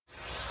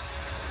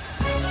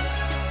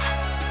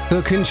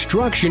The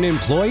Construction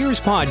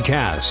Employers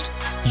Podcast,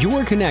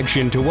 your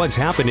connection to what's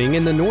happening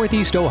in the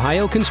Northeast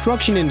Ohio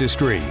construction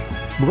industry.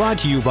 Brought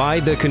to you by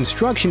the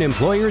Construction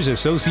Employers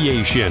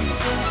Association.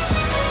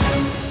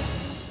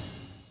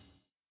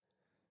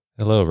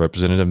 Hello,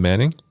 Representative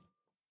Manning.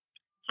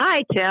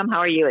 Hi, Tim. How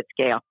are you? It's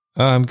Gail.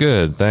 I'm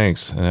good,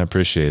 thanks, and I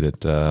appreciate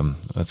it.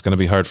 It's going to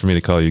be hard for me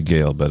to call you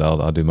Gail, but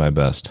I'll do my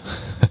best.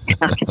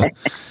 Okay.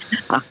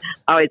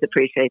 Always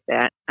appreciate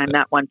that. I'm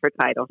not one for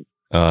titles.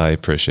 I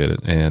appreciate it.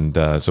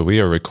 And so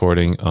we are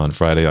recording on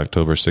Friday,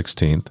 October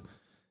 16th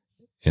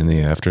in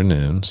the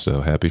afternoon,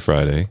 so happy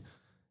Friday.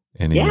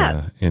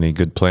 Any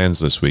good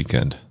plans this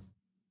weekend?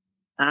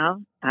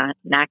 Oh,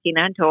 knocking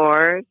on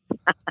doors.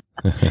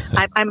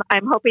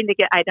 I'm hoping to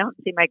get. I don't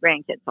see my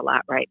grandkids a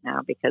lot right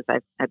now because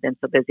I've been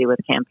so busy with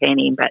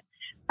campaigning. But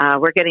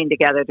we're getting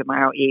together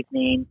tomorrow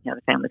evening. You know,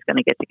 the family's going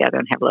to get together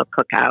and have a little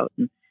cookout.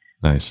 And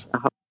nice.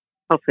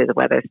 Hopefully the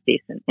weather's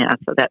decent. Yeah,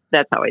 so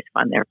that's always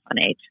fun. They're a fun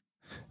age.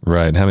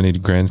 Right. How many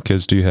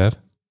grandkids do you have?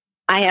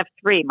 I have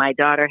three. My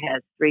daughter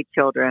has three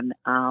children: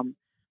 a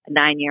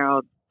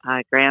 9-year-old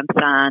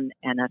grandson,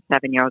 and a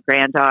 7-year-old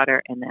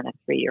granddaughter, and then a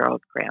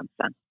 3-year-old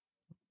grandson.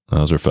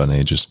 Those are fun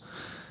ages.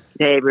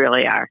 They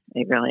really are.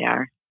 They really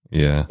are.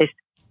 Yeah.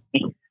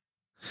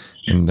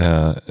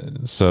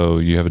 And so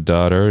you have a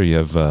daughter, you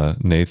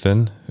have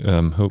Nathan.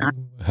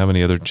 How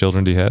many other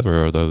children do you have,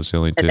 or are those the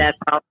only two? That's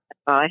all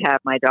I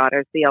have. My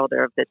daughter's the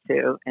older of the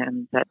two,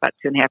 and about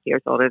 2.5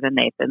 years older than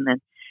Nathan. And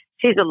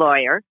she's a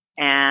lawyer,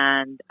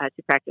 and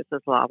she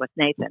practices law with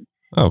Nathan.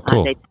 Oh,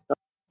 cool.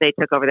 They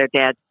took over their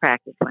dad's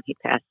practice when he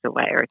passed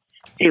away, or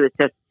she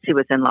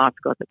was in law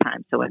school at the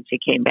time. So when she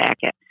came back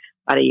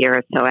about a year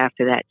or so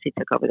after that, she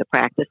took over the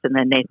practice, and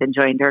then Nathan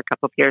joined her a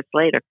couple of years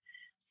later.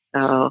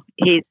 So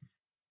he's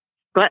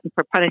glutton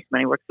for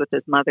punishment. He works with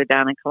his mother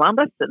down in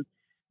Columbus and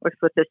works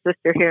with his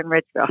sister here in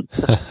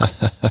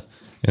Ridgeville.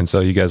 And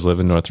so you guys live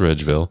in North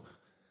Ridgeville?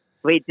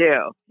 We do,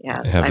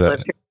 yeah. I've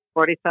lived here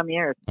for 40-some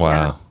years. Wow.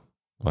 Yeah.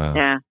 Wow.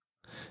 Yeah.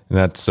 And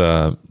that's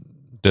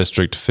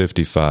District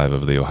 55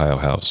 of the Ohio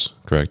House,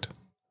 correct?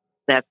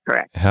 That's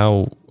correct.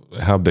 How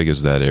big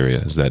is that area,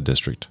 is that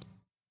district?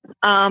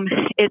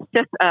 It's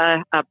just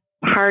a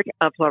part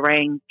of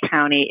Lorain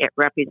County. It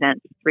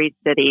represents 3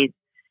 cities,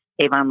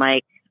 Avon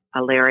Lake,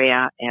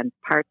 Elyria, and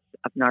parts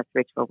of North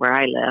Ridgeville where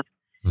I live.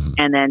 Mm-hmm.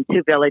 And then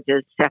 2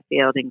 villages,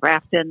 Sheffield and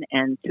Grafton,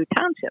 and 2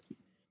 townships,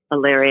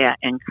 Elyria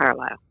and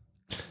Carlisle.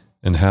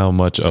 And how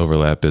much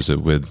overlap is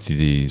it with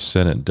the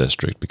Senate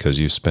district? Because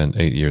you spent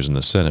 8 years in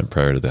the Senate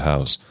prior to the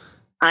House.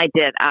 I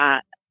did.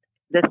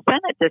 The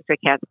Senate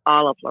district has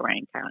all of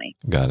Lorain County.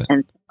 Got it.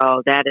 And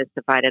so that is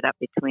divided up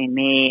between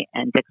me,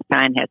 and Dick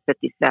Stein has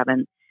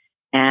 57,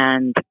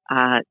 and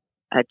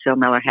Joe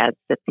Miller has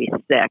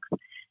 56.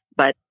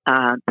 But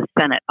the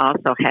Senate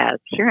also has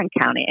Huron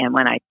County. And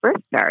when I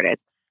first started,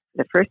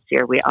 the first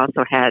year, we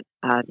also had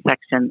a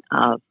section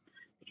of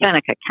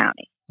Seneca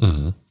County.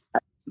 Mm-hmm.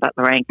 But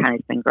Lorain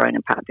County's been growing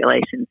in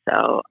population,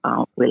 so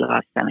we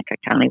lost Seneca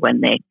County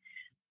when they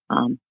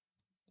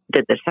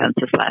did the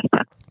census last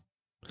time.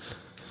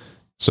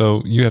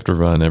 So you have to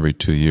run every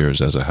 2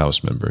 years as a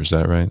House member, is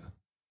that right?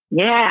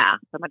 Yeah.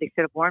 Somebody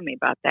should have warned me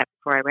about that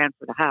before I ran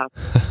for the House.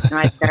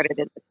 I started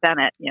in the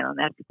Senate, and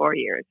that's 4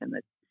 years, and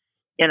it's,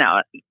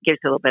 it gives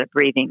you a little bit of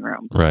breathing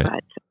room. Right.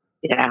 But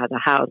yeah, the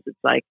House, it's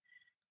like,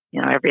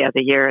 every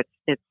other year,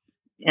 it's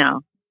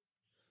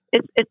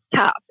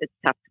tough. It's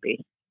tough to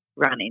be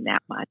running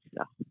that much.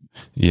 So.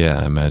 Yeah,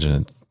 I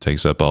imagine it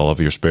takes up all of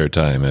your spare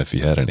time if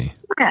you had any.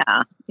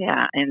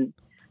 Yeah. And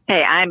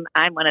hey, I'm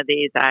one of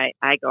these.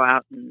 I go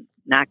out and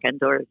knock on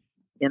doors,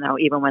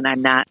 even when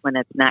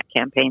it's not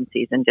campaign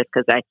season, just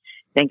because I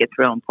think it's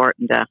real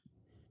important to,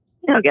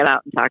 get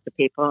out and talk to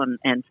people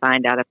and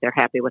find out if they're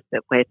happy with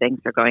the way things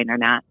are going or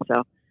not.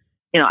 So,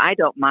 I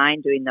don't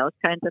mind doing those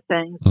kinds of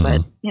things, mm-hmm.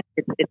 but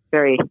it's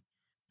very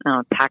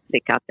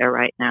toxic out there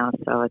right now.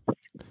 So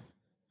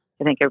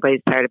I think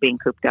everybody's tired of being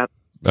cooped up.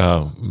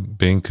 Oh,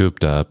 being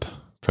cooped up,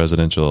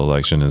 presidential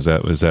election, is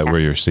that where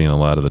you're seeing a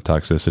lot of the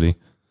toxicity?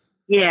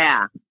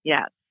 Yeah.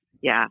 That,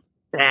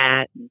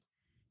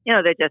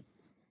 they're just,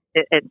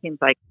 it seems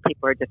like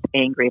people are just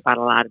angry about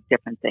a lot of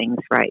different things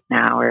right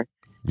now, or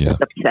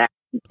just upset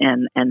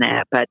and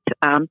that. But,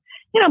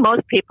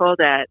 most people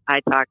that I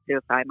talk to,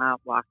 if I'm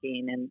out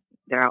walking and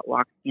they're out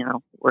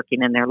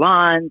working in their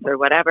lawns or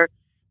whatever,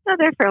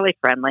 they're fairly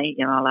friendly.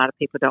 A lot of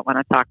people don't want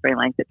to talk for any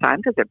length of time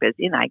because they're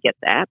busy, and I get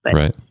that. But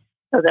right.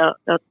 So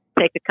they'll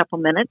take a couple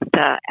minutes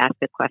to ask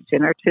a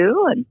question or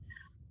two, and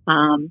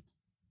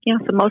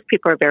so most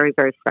people are very,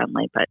 very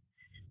friendly. But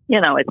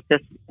it's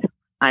just,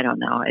 I don't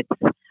know.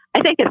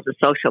 I think it's the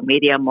social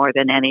media more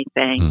than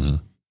anything. Mm-hmm.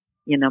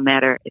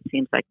 It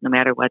seems like no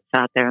matter what's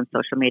out there on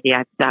social media,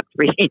 I've stopped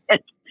reading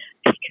it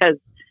because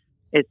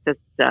it's just,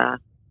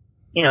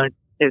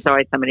 there's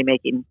always somebody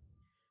making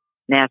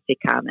nasty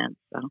comments.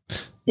 So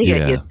you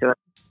get used to it.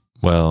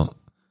 Well,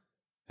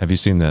 have you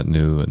seen that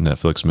new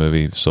Netflix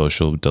movie,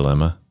 Social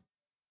Dilemma?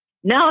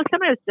 No,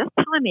 somebody was just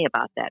telling me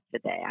about that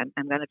today.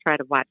 I'm going to try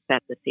to watch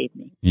that this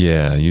evening.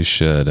 Yeah, you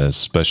should,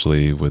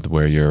 especially with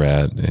where you're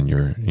at and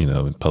your,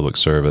 in public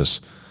service.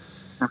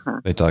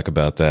 Uh-huh. They talk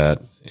about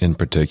that in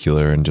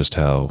particular and just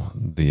how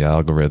the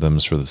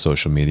algorithms for the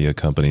social media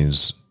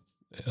companies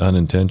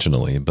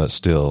unintentionally, but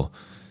still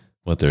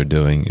what they're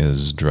doing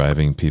is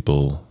driving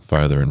people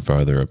farther and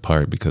farther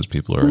apart because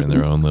people are in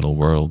their own little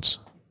worlds.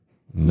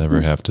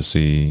 Never have to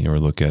see or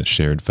look at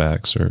shared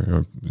facts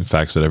or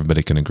facts that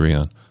everybody can agree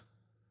on.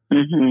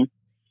 Mm-hmm.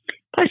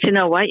 Plus, you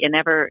know what?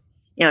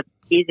 It's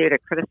easier to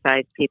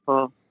criticize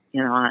people,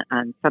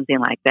 on something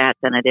like that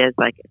than it is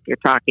like if you're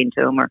talking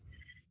to them or,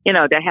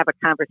 to have a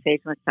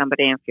conversation with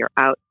somebody. And if you're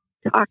out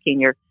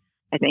talking,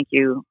 I think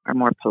you are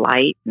more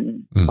polite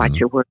and watch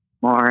your words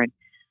more. And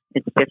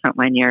it's different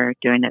when you're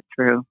doing it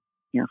through,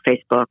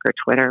 Facebook or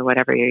Twitter or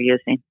whatever you're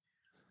using.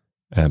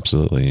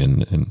 Absolutely.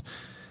 And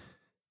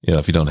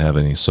if you don't have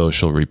any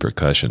social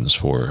repercussions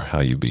for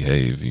how you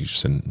behave,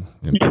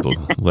 people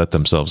let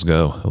themselves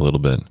go a little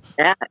bit.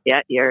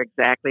 Yeah, you're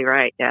exactly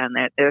right. Yeah, and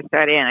they're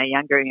starting at a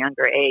younger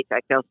age. I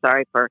feel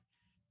sorry for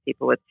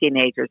people with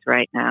teenagers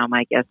right now.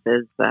 My guess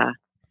is,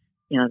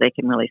 they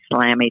can really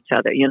slam each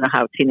other. You know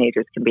how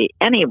teenagers can be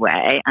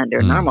anyway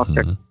under normal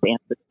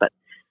circumstances, but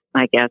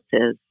my guess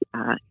is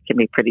it can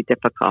be pretty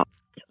difficult.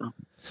 So.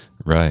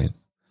 Right.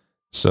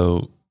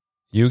 So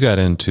you got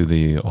into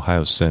the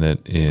Ohio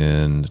Senate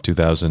in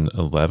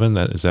 2011.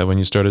 Is that when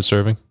you started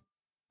serving?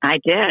 I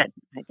did.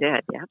 Yeah.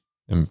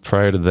 And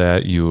prior to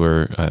that, you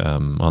were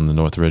on the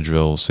North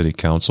Ridgeville City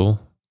Council?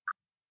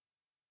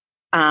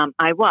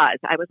 I was.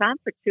 I was on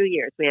for 2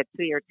 years. We had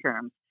 2-year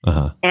terms.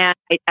 Uh-huh. And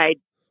I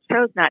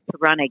chose not to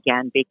run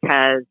again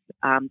because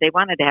they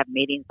wanted to have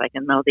meetings like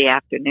in the middle of the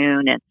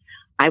afternoon, and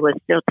I was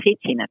still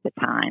teaching at the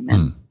time.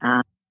 And,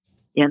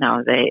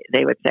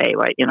 they would say,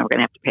 well, we're going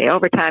to have to pay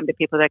overtime to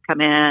people that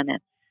come in. And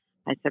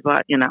I said, well,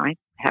 I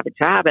have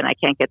a job and I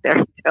can't get there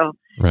until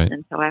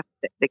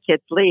after the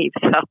kids leave.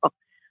 So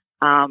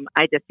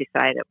I just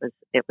decided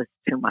it was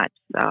too much.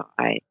 So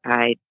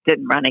I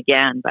didn't run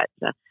again, but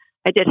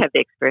I did have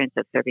the experience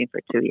of serving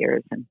for 2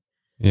 years and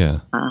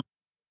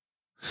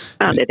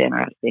found it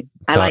interesting.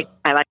 I like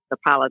the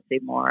policy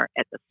more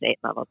at the state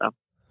level, though.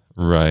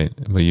 Right.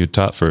 Well, you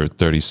taught for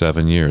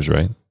 37 years,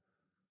 right?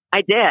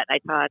 I did.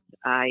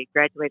 I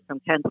graduated from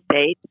Kent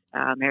State,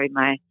 married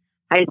my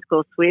high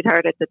school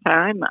sweetheart at the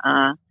time.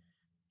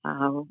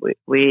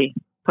 We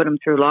put him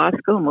through law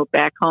school, moved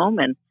back home,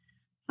 and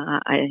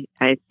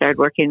I started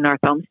working in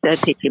North Olmsted,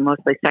 teaching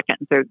mostly second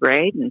and third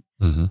grade.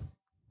 And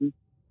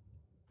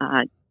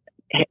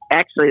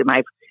actually,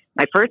 my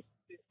first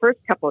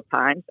couple of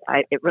times,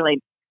 it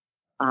really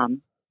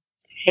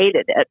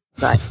hated it,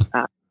 but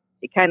I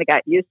kind of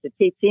got used to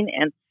teaching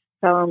and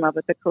fell in love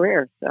with the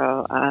career.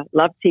 So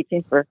loved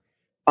teaching for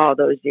all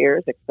those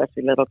years,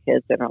 especially little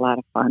kids. That are a lot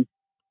of fun.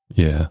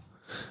 Yeah.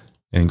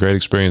 And great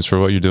experience for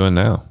what you're doing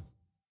now.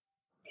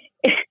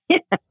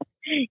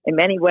 In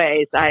many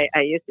ways, I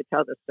used to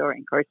tell the story.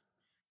 Of course,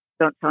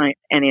 don't tell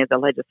any of the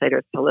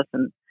legislators to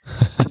listen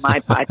to my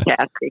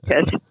podcast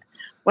because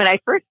when I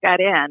first got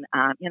in,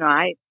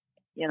 I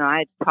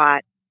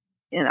taught,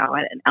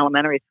 at an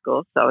elementary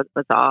school, so it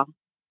was all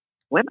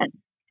women,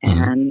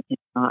 and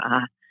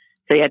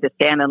so you had to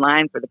stand in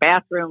line for the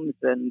bathrooms,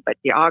 but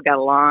you all got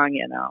along,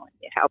 and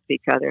you helped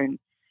each other, and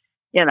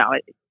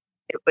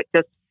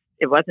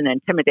it wasn't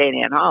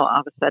intimidating at all. All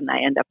of a sudden,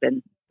 I end up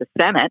in the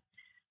Senate,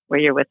 where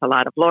you're with a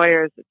lot of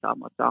lawyers. It's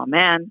almost all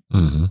men,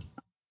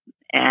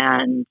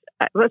 and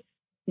it was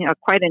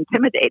quite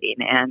intimidating.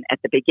 And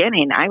at the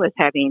beginning, I was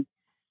having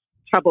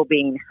trouble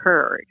being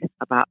heard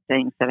about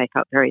things that I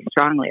felt very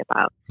strongly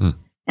about. And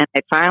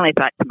I finally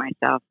thought to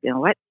myself,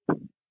 what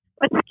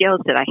skills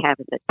did I have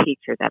as a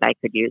teacher that I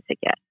could use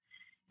again?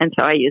 And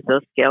so I used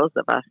those skills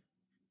of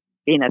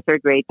being a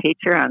third grade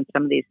teacher on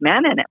some of these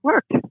men, and it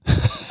worked.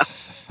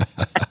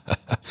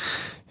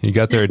 You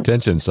got their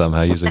attention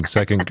somehow using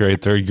second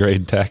grade, third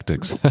grade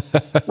tactics.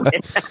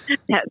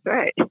 That's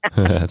right.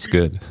 That's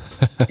good.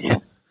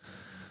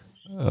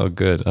 Oh,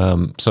 good.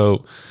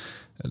 So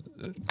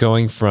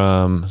going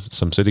from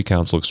some city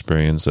council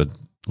experience, a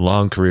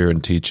long career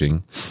in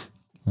teaching,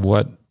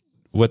 what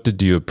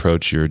did you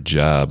approach your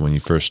job when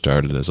you first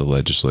started as a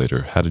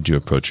legislator? How did you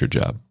approach your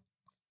job?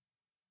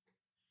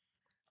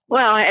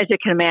 Well, as you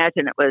can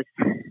imagine, it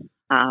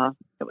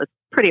was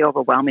pretty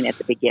overwhelming at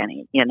the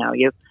beginning.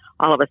 You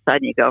all of a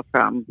sudden you go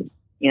from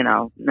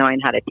knowing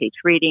how to teach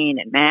reading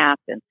and math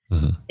and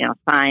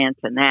science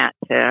and that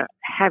to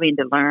having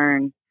to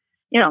learn.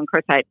 Of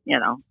course, I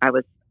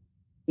was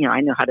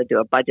I knew how to do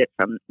a budget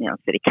from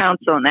city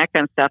council and that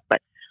kind of stuff,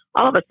 but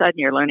all of a sudden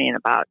you're learning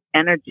about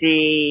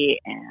energy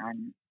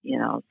and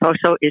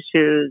social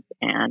issues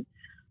and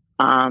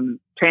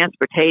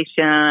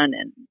transportation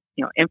and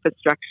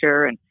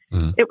infrastructure, and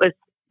it was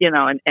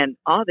and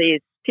all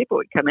these people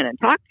would come in and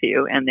talk to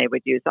you, and they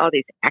would use all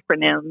these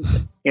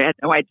acronyms. You had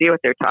no idea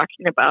what they're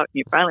talking about, and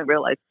you finally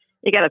realized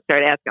you got to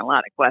start asking a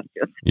lot of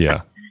questions.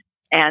 Yeah.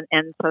 And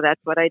so that's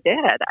what I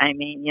did. I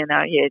mean,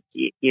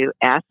 you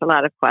asked a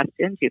lot of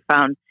questions. You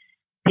found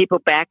people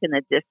back in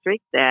the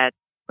district that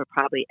were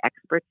probably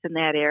experts in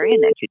that area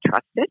and that you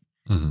trusted.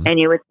 Mm-hmm. And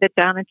you would sit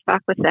down and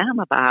talk with them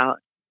about,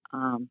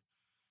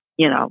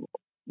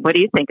 what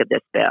do you think of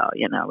this bill?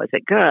 Is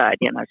it good?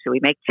 Should we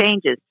make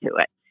changes to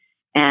it?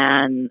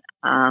 And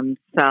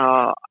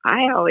so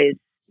I always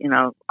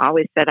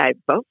said I'd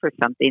vote for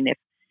something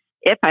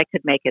if I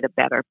could make it a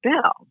better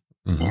bill.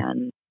 Mm-hmm.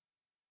 And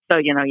so,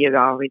 you'd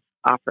always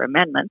offer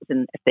amendments,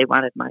 and if they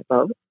wanted my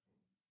vote,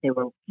 they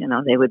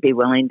would be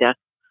willing to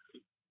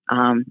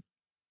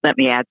let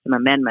me add some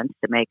amendments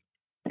to make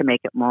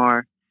it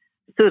more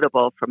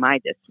suitable for my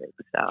district.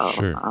 So,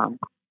 sure.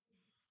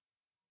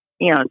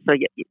 So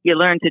you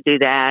learn to do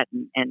that,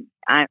 and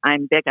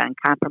I'm big on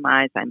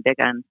compromise. I'm big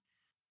on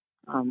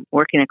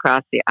working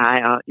across the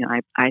aisle.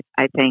 I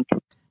think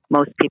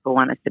most people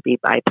want us to be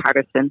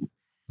bipartisan.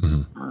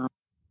 Mm-hmm.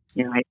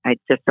 I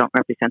just don't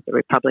represent the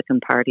Republican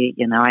Party.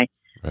 I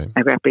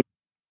represent,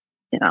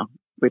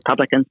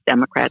 Republicans,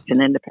 Democrats,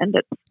 and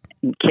independents,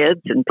 and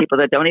kids, and people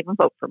that don't even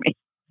vote for me.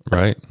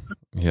 Right.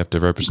 You have to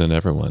represent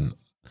everyone.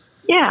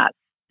 Yeah.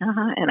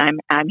 And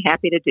I'm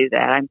happy to do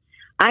that.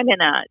 I'm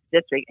in a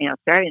district,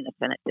 starting in the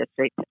Senate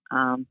district.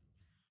 I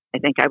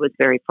think I was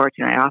very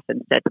fortunate. I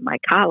often said to my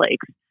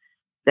colleagues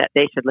that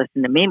they should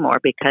listen to me more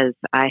because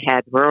I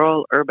had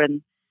rural,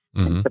 urban,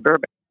 mm-hmm. and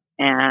suburban,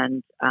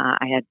 and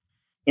I had,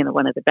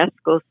 one of the best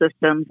school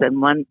systems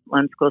and one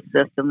school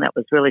system that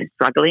was really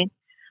struggling.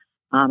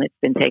 It's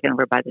been taken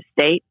over by the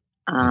state.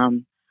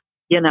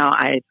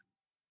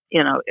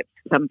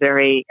 Some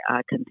very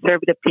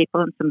conservative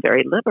people and some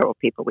very liberal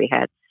people. We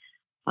had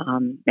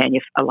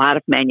a lot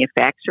of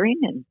manufacturing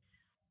and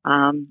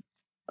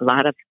a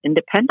lot of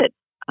independent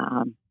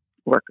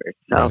workers.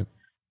 So right.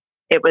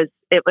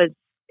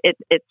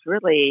 it's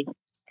really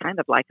kind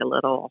of like a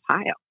little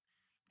Ohio.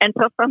 And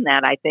so from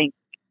that, I think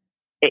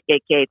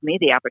it gave me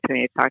the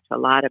opportunity to talk to a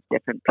lot of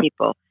different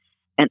people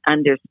and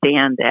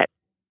understand that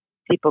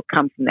people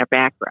come from their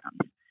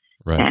backgrounds.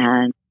 Right.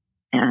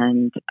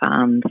 And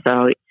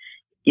so,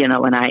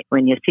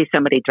 when you see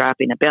somebody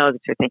dropping a bill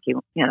that you're thinking,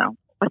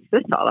 what's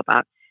this all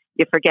about?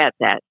 You forget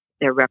that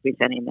they're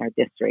representing their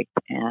district,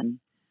 and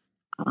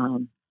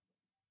mm-hmm.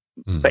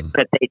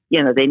 but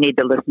they need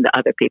to listen to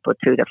other people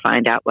too to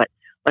find out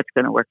what's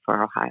going to work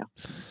for Ohio.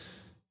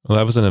 Well,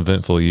 that was an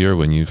eventful year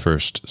when you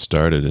first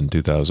started in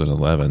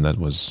 2011. I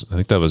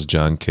think that was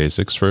John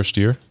Kasich's first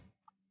year.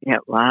 Yeah,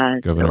 it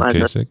was. Governor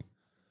Kasich.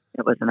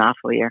 It was an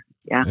awful year.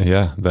 Yeah.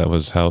 Yeah, that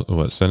was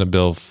Senate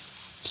Bill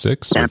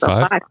 6 Senate or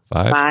 5? Bill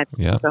 5. 5.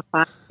 Yeah. Bill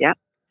 5. Yeah.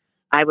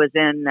 I was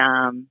in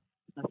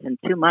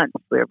 2 months.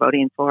 We were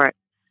voting for it.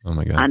 Oh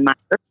my God. On my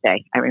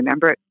birthday. I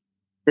remember it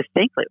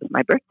distinctly. It was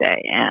my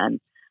birthday, and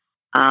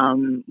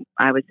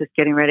I was just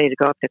getting ready to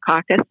go up to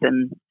caucus,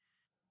 and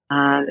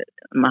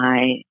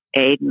my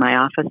aide in my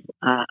office,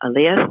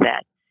 Aaliyah,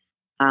 said,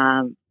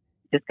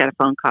 just got a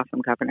phone call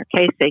from Governor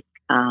Kasich.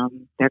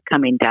 They're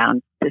coming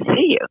down to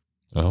see you.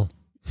 Oh.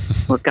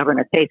 Well,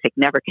 Governor Kasich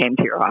never came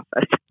to your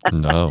office.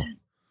 No.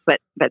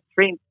 But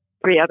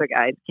three other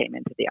guys came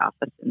into the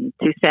office, and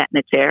 2 sat in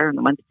a chair,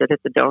 and one stood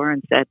at the door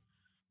and said,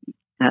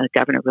 the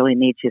governor really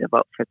needs you to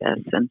vote for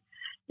this. And,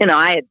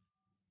 I had,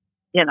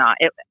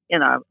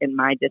 in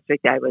my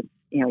district, I was,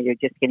 you're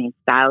just getting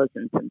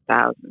thousands and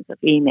thousands of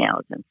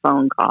emails and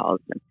phone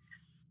calls.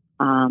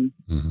 And,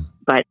 mm-hmm.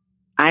 But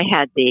I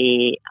had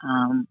the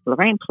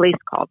Lorain Police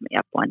called me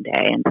up one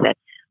day and said,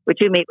 would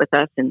you meet with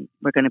us? And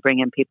we're going to bring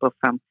in people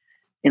from,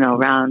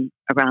 around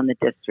the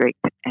district.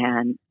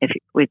 And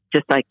we'd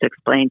just like to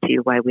explain to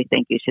you why we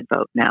think you should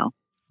vote no.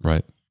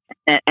 Right.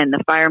 And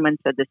the firemen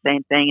said the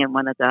same thing. And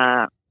one of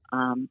the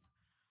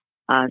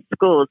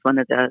schools, one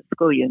of the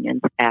school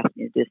unions asked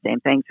me to do the same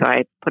thing. So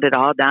I put it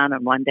all down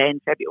on one day in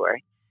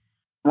February.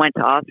 Went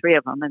to all 3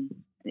 of them, and,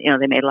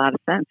 they made a lot of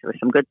sense. There were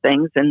some good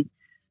things in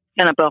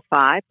Senate Bill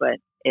 5, but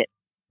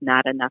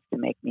not enough to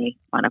make me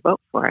want to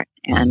vote for it.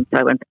 And so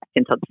I went back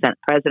and told the Senate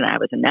president I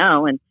was a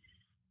no. And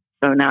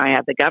so now I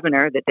have the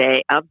governor the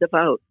day of the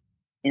vote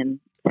in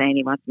saying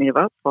he wants me to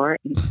vote for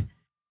it. And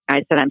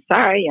I said, I'm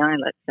sorry. I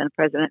let the Senate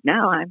president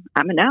know I'm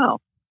a no.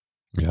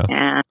 Yeah.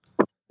 And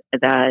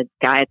the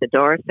guy at the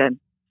door said,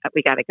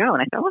 we got to go.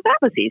 And I thought, well, that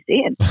was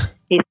easy. And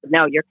he said,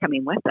 no, you're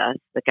coming with us.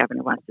 The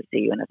governor wants to see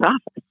you in his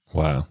office.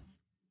 Wow.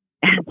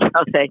 And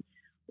so they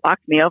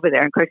walked me over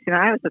there. And of course,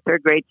 I was a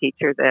 3rd grade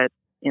teacher that,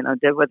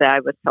 did what I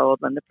was told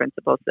when the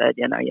principal said,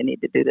 you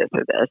need to do this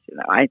or this.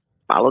 I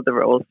followed the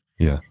rules.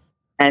 Yeah.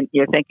 And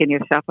you're thinking to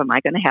yourself, am I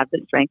going to have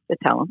the strength to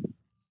tell him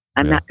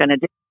I'm not going to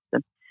do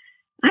this?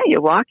 And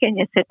you walk in,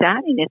 you sit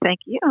down, and you think,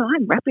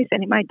 I'm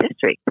representing my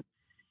district.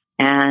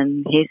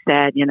 And he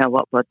said,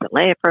 we'll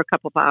delay it for a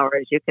couple of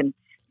hours. You can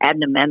add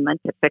an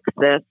amendment to fix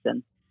this.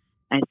 And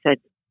I said,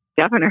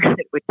 Governor,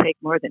 it would take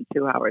more than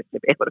 2 hours to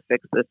be able to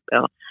fix this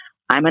bill.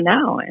 I'm a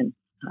no. And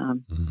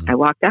I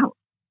walked out.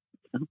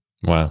 So.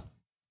 Wow.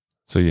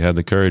 So you had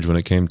the courage when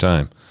it came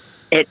time.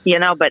 But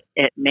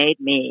it made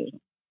me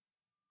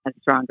a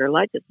stronger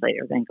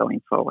legislator than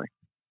going forward.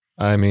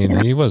 I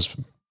mean, he was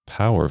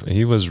powerful.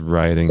 He was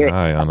riding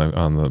high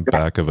on the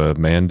back of a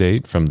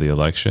mandate from the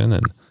election,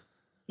 and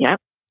yep.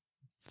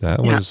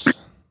 That was...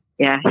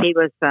 Yeah,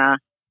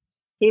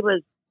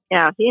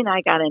 he and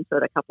I got into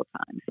it a couple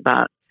times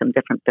about some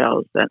different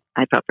bills that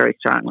I felt very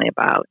strongly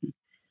about. And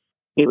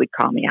he would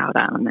call me out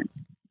on them.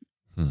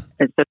 And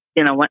it's just,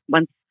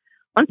 once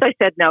I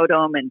said no to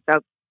him and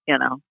felt,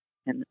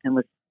 and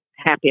was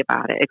happy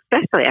about it,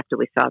 especially after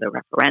we saw the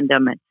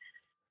referendum. And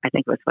I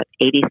think it was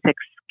 86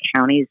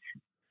 counties,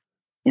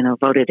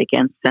 voted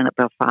against Senate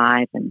Bill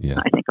 5. And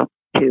I think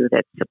 2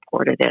 that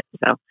supported it.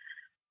 So,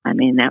 I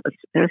mean, that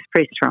was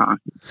pretty strong.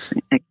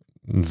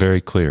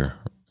 Very clear.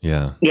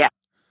 Yeah. Yeah.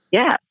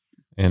 Yeah.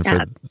 And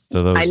for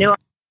those, I knew on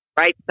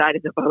the right side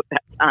of the vote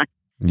that time.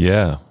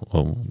 Yeah.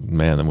 Well,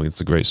 man, it's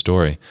a great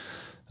story.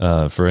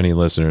 For any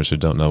listeners who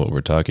don't know what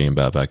we're talking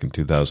about, back in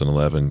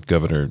 2011,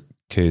 Governor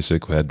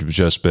Kasich had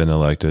just been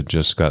elected,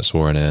 just got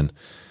sworn in,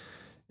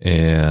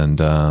 and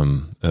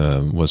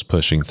was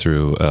pushing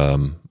through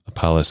a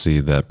policy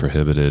that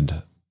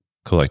prohibited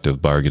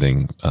collective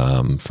bargaining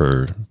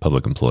for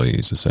public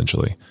employees,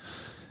 essentially.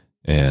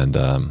 And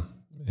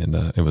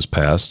it was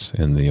passed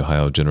in the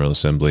Ohio General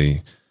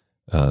Assembly.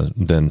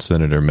 Then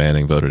Senator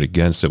Manning voted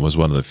against it, was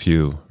one of the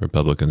few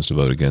Republicans to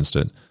vote against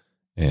it.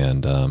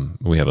 And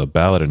we have a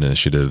ballot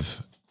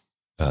initiative,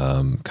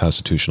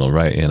 constitutional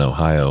right in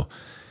Ohio.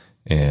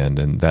 And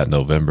in that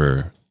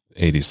November,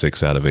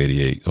 86 out of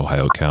 88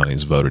 Ohio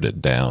counties voted it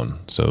down.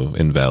 So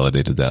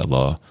invalidated that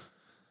law.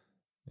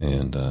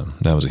 And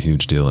that was a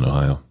huge deal in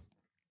Ohio.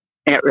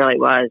 It really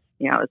was.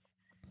 It was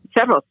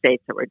several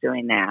states that were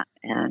doing that.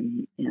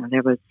 And,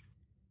 there was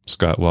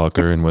Scott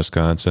Walker in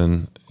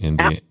Wisconsin,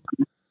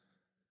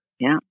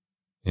 Yeah.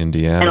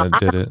 Indiana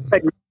did it.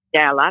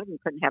 A lot of them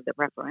couldn't have the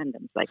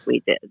referendums like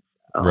we did.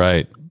 So.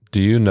 Right.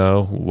 Do you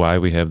know why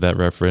we have that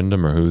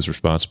referendum or who's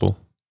responsible?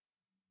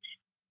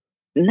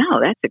 No,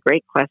 that's a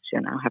great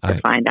question. I'll have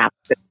to find out.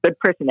 The good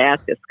person to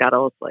ask is Scott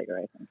Olslager,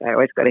 I think. I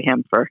always go to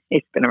him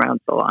he's been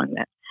around so long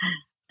that.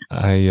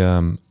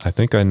 I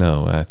think I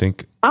know. I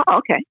think. Oh,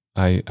 okay.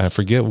 I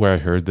forget where I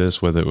heard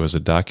this, whether it was a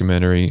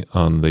documentary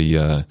on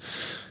the,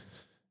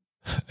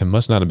 it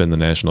must not have been the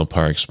national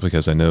parks,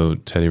 because I know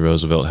Teddy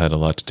Roosevelt had a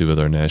lot to do with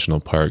our national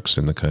parks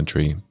in the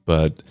country,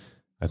 but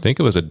I think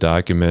it was a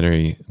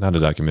documentary, not a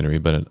documentary,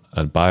 but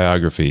a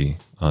biography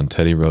on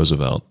Teddy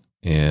Roosevelt.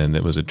 And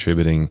it was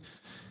attributing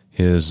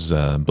his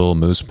Bull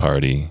Moose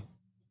Party.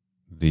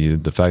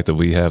 The fact that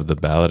we have the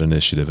ballot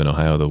initiative in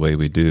Ohio the way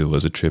we do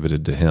was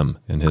attributed to him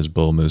and his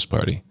Bull Moose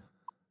Party.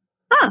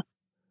 Huh.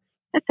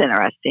 That's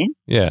interesting.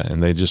 Yeah,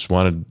 and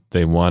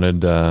they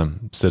wanted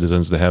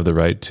citizens to have the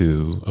right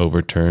to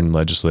overturn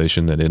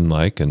legislation they didn't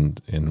like,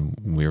 and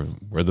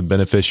we're the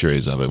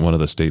beneficiaries of it, one of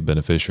the state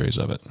beneficiaries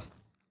of it.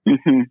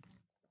 Mm-hmm.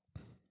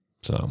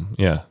 So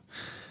yeah,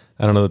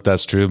 I don't know that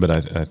that's true, but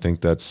I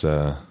think that's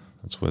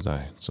what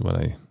I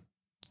to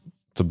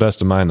the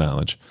best of my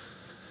knowledge.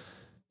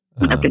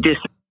 I have to do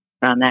something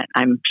on that.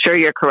 I'm sure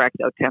you're correct,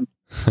 though, Tim.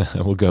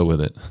 We'll go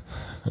with it.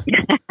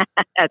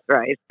 That's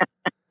right.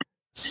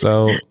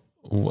 So.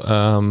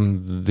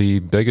 The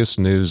biggest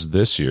news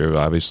this year,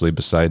 obviously,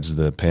 besides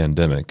the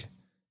pandemic,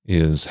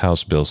 is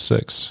House Bill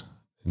 6.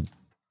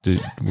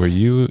 Were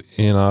you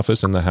in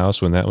office in the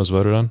House when that was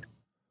voted on?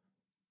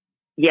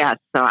 Yes.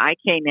 So I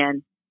came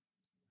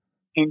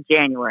in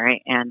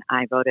January, and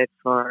I voted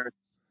for,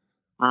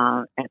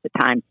 at the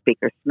time,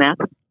 Speaker Smith,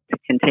 to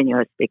continue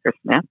as Speaker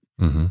Smith.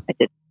 Mm-hmm.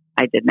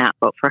 I did not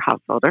vote for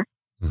Householder.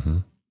 Mm-hmm.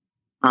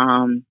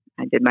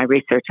 I did my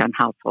research on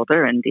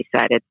Householder and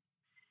decided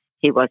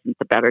he wasn't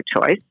the better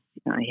choice.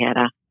 He had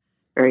a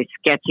very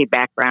sketchy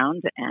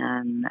background,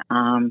 and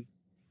I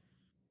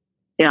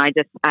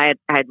had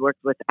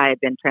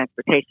been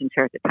transportation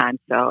chair at the time.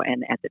 So,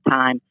 and at the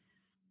time,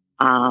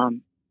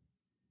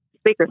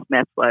 Speaker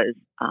Smith was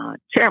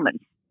chairman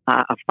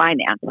of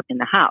finance in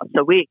the House.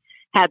 So we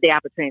had the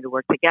opportunity to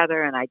work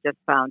together, and I just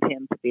found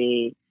him to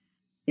be,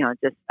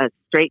 just a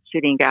straight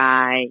shooting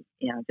guy.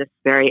 Just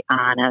very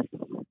honest,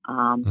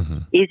 mm-hmm.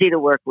 easy to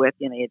work with.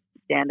 You'd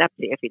stand up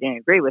to you if he didn't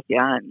agree with you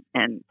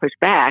and push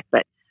back,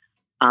 but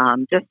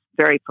just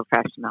very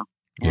professional.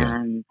 Yeah.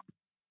 And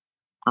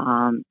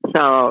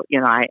so,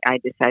 I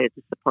decided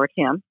to support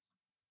him.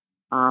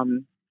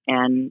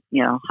 And,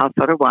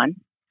 Householder won.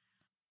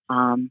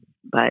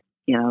 But,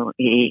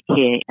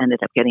 he ended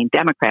up getting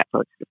Democrat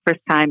votes. The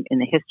first time in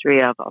the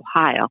history of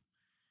Ohio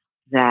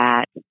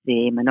that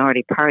the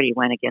minority party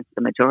went against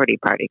the majority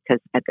party, because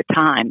at the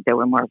time there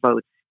were more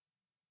votes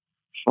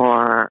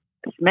for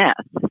Smith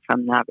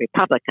from the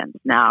Republicans.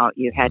 Now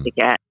you had to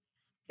get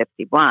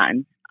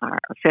 51 or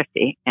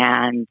 50,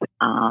 and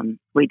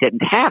we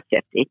didn't have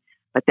 50.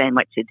 But then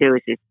what you do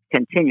is you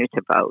continue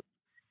to vote,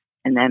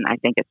 and then I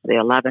think it's the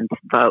 11th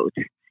vote.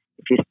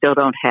 If you still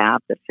don't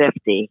have the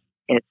 50,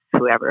 it's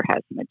whoever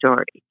has the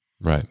majority.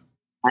 Right.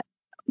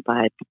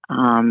 But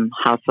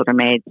Householder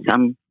made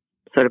some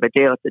sort of a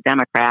deal with the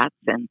Democrats,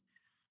 and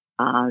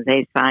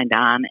they signed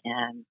on,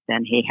 and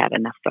then he had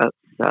enough votes,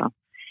 so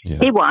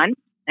he won.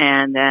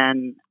 And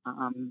then,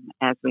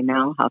 as we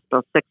know, House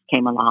Bill 6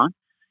 came along,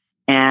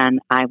 and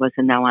I was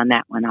a no on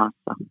that one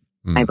also.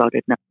 I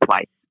voted no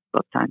twice,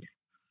 both times.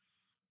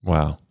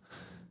 Wow.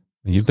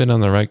 You've been on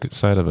the right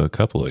side of a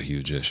couple of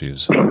huge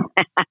issues.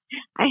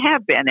 I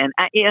have been, and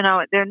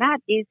they're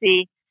not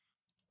easy.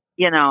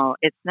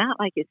 It's not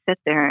like you sit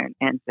there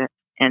and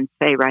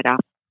say right off,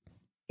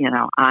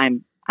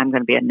 I'm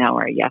going to be a no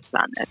or a yes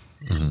on this.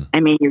 Mm-hmm. I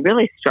mean, you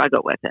really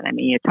struggle with it. I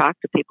mean, you talk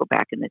to people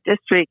back in the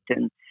district,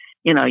 and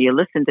you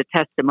listen to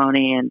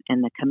testimony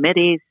in the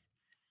committees,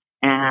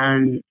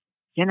 and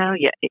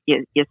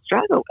you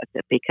struggle with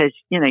it because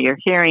you're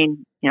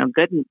hearing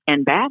good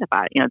and bad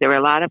about it. There were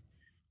a lot of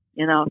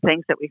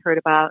things that we heard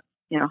about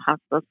House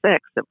Bill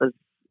 6 that was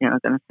going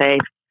to save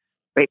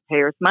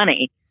ratepayers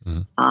money,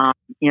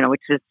 mm-hmm.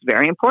 Which is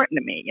very important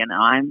to me.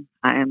 I'm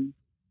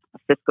a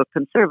fiscal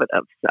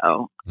conservative,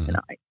 so mm-hmm.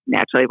 I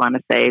naturally want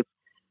to save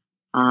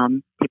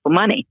people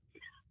money.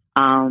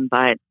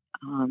 But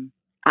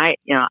I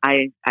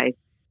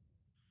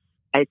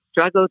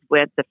struggled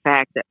with the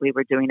fact that we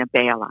were doing a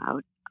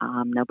bailout.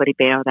 Nobody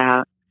bailed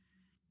out,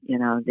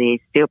 the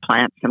steel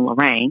plants in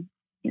Lorain,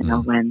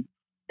 mm-hmm. when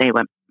they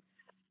went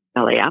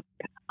belly up,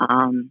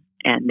 and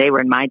they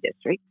were in my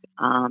district.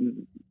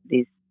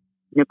 These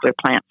nuclear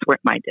plants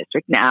weren't my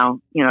district. Now,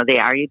 they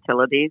are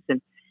utilities,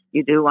 and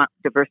you do want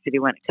diversity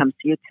when it comes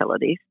to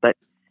utilities. But,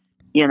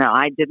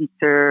 I didn't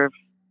serve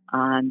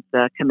on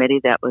the committee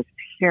that was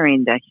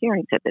hearing the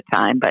hearings at the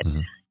time. But,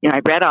 mm-hmm. I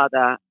read all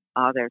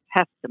their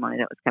testimony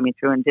that was coming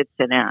through and did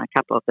sit in on a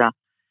couple of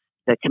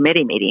the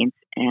committee meetings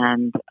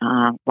and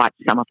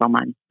watched some of them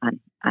on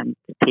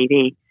the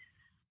TV.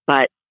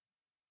 But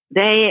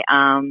they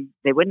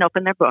wouldn't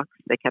open their books.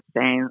 They kept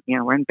saying,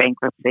 we're in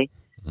bankruptcy.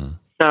 Mm-hmm.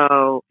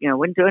 So,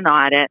 wouldn't do an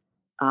audit,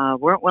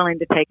 weren't willing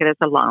to take it as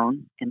a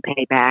loan and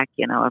pay back,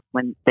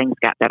 when things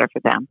got better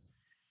for them.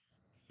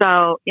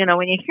 So,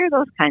 when you hear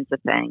those kinds of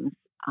things,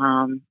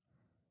 I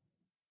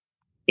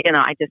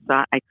just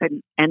thought I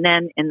couldn't. And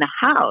then in the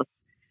House,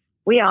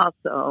 we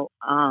also,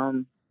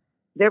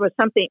 there was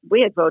something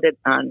we had voted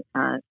on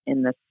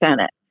in the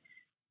Senate,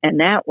 and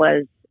that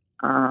was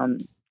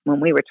when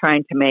we were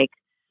trying to make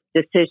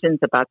decisions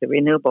about the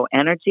renewable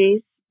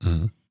energies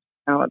mm-hmm.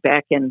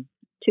 Back in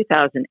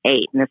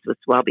 2008, and this was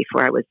well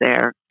before I was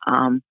there.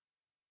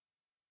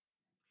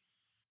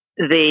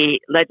 The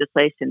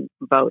legislation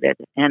voted,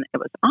 and it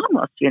was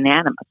almost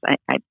unanimous.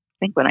 I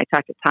think when I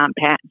talked to Tom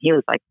Patton, he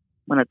was like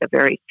one of the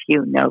very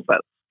few no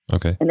votes.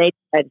 Okay. And they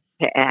decided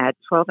to add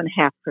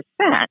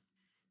 12.5%,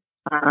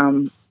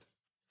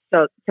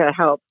 so to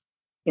help,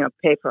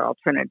 pay for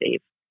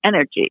alternative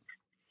energies.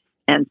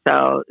 And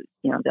so,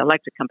 the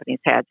electric companies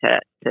had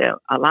to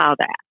allow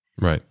that.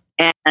 Right.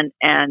 And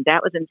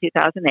that was in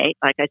 2008.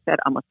 Like I said,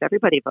 almost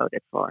everybody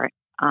voted for it,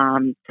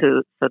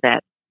 so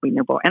that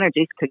renewable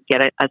energies could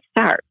get a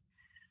start.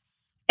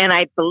 And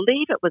I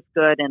believe it was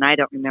good, and I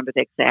don't remember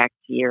the exact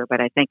year,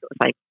 but I think it was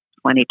like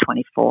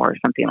 2024 or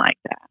something like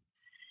that.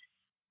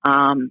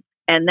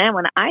 And then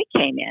when I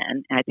came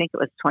in, I think it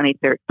was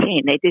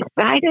 2013, they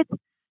decided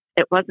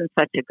it wasn't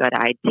such a good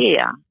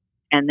idea,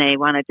 and they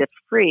wanted to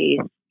freeze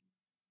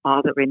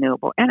all the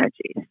renewable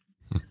energies.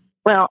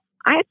 Well,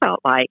 I felt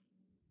like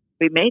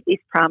we made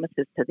these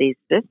promises to these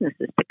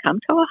businesses to come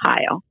to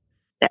Ohio,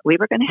 that we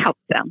were going to help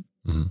them.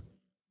 Mm-hmm.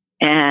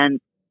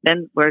 And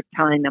then we're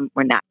telling them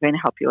we're not going to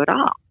help you at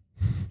all.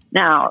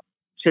 Now,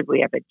 should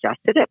we have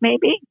adjusted it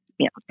maybe?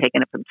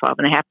 Taken it from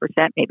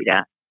 12.5% maybe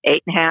to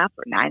 8.5%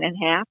 or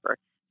 9.5% or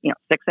 6.5%?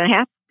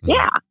 Mm-hmm.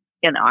 Yeah,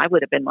 I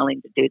would have been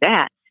willing to do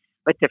that.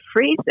 But to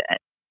freeze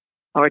it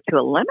or to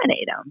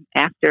eliminate them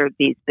after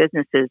these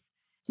businesses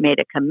made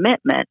a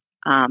commitment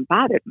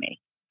bothered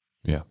me.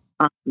 Yeah.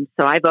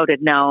 So I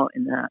voted no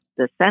in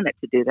the Senate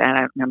to do that.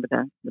 I don't remember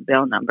the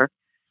bill number.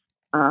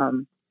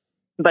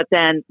 But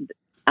then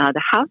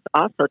the House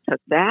also took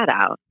that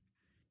out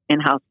in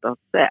House Bill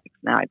 6.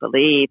 Now, I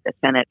believe the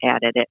Senate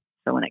added it.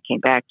 So when it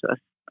came back to us,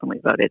 when we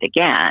voted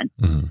again,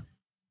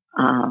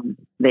 mm-hmm.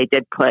 They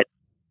did put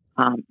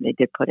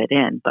it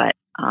in. But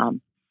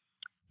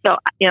so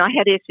I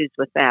had issues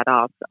with that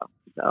also.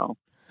 So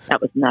that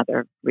was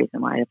another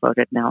reason why I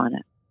voted no on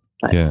it.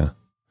 But, yeah.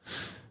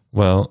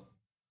 Well,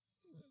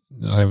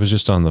 I was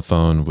just on the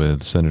phone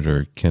with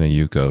Senator Kenny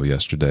Yuko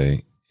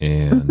yesterday,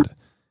 and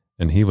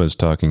he was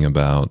talking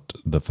about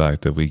the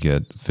fact that we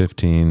get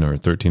 13 or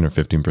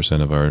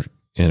 15% of our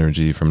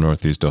energy from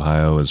Northeast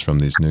Ohio is from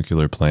these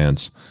nuclear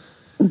plants.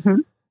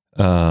 Mm-hmm.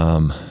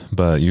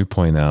 But you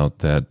point out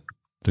that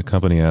the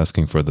company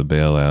asking for the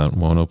bailout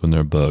won't open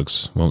their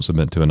books, won't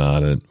submit to an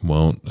audit,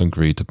 won't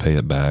agree to pay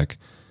it back.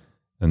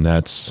 And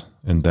then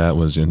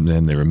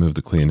they removed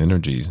the clean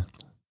energy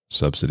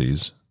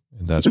subsidies.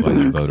 And that's why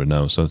you voted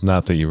no. So it's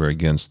not that you were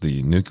against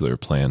the nuclear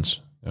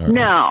plants.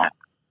 No.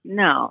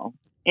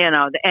 And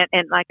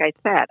like I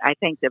said, I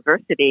think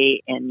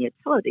diversity in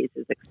utilities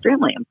is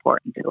extremely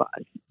important to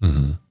us.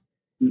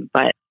 Mm-hmm.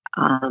 But,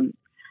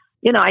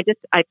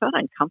 I felt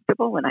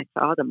uncomfortable when I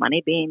saw the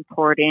money being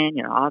poured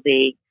in, all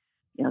the,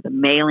 the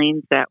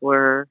mailings that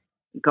were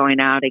going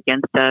out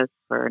against us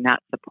for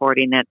not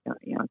supporting it,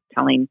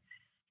 telling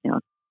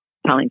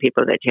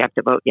people that you have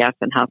to vote yes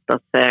in House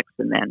Bill 6.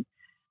 And then,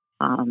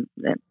 and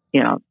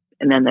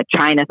then the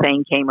China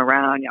thing came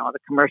around, all the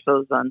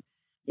commercials on,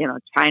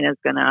 China's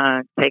going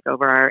to take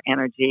over our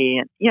energy,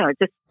 and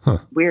just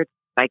weird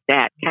like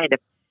that kind of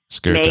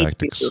scare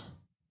tactics.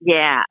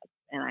 Yeah,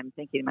 and I'm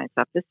thinking to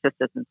myself, this just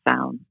doesn't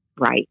sound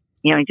right.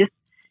 Just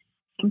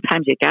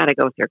sometimes you got to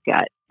go with your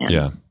gut. And,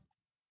 yeah.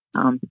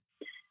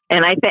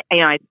 And I think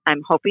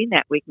I'm hoping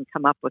that we can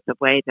come up with a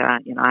way to.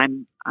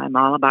 I'm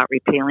all about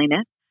repealing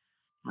it.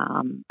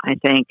 I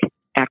think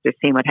after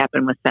seeing what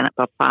happened with Senate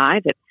Bill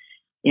 5,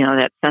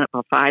 that Senate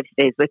Bill 5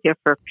 stays with you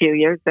for a few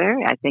years there.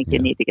 I think you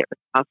need to get rid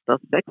of House Bill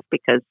 6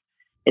 because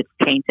it's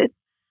tainted.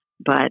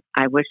 But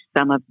I wish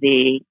some of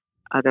the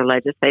other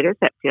legislators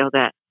that feel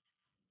that,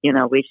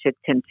 we should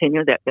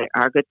continue, that there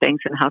are good things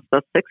in House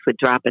Bill 6 would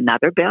drop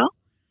another bill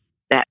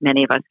that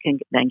many of us can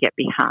then get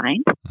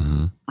behind.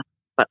 Mm-hmm.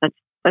 But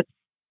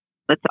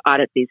let's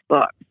audit these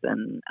books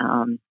and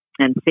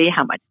see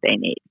how much they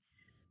need.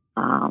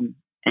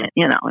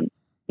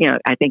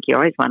 I think you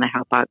always want to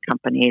help out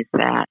companies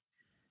that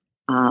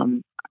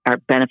are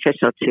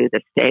beneficial to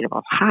the state of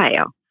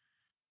Ohio,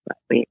 but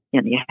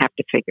you have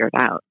to figure it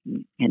out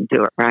and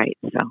do it right.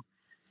 So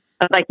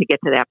I'd like to get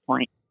to that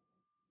point.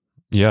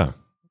 Yeah.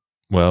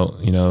 Well,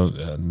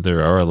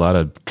 there are a lot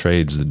of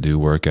trades that do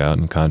work out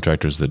and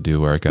contractors that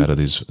do work out of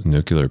these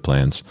nuclear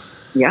plants.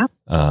 Yeah.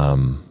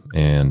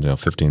 And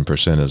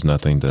 15% is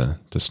nothing to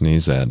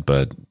sneeze at,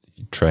 but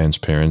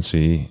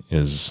transparency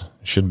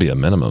should be a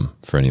minimum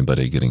for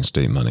anybody getting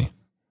state money.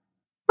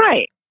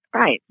 Right.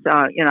 So,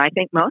 I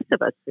think most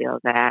of us feel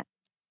that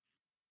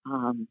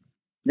the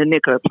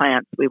nuclear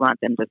plants, we want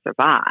them to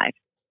survive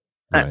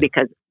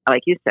because,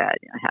 like you said,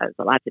 it has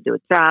a lot to do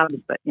with jobs,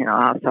 but,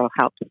 also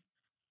helps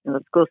the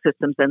school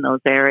systems in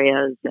those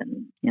areas.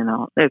 And,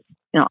 there's,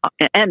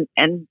 and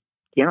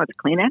it's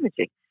clean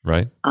energy.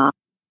 Right.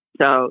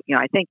 So,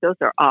 I think those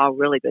are all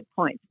really good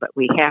points, but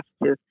we have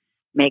to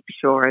make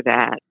sure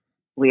that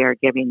we are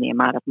giving the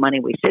amount of money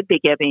we should be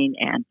giving.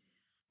 And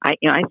I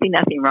see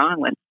nothing wrong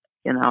with,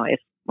 if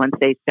once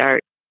they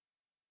start,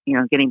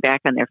 getting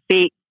back on their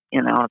feet, they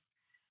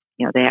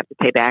have to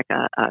pay back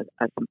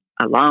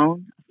a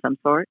loan of some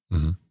sort.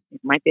 Mm-hmm.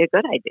 It might be a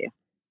good idea.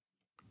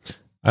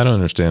 I don't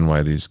understand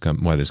why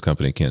this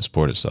company can't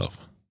support itself.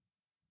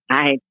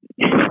 I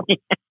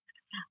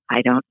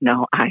don't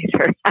know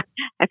either.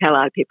 I've had a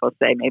lot of people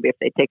say maybe if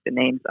they take the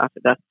names off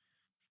of the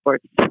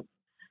sports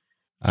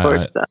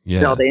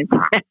buildings.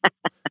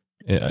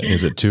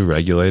 Is it too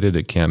regulated?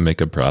 It can't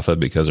make a profit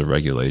because of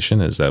regulation?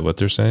 Is that what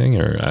they're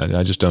saying? Or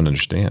I just don't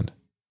understand.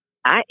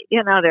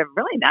 They're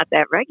really not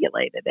that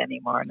regulated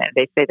anymore. And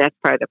they say that's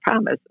part of the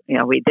problem is,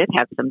 we did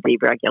have some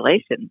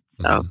deregulation.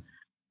 So,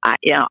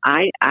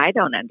 I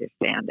don't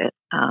understand it.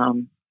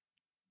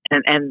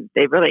 And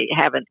they really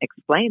haven't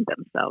explained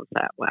themselves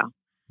that well.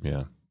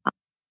 Yeah.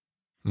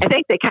 I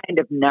think they kind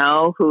of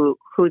know who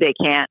they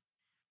can't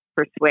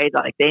persuade.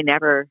 Like they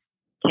never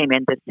came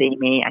in to see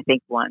me. I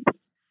think once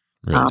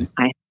really?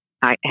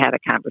 I had a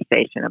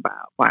conversation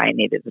about why I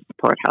needed to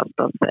support House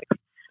Bill 6.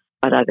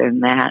 But other than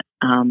that,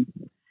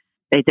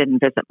 they didn't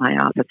visit my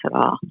office at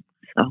all.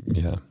 So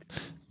yeah.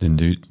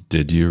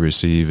 Did you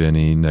receive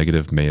any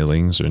negative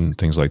mailings and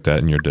things like that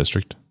in your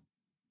district?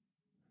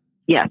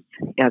 Yes.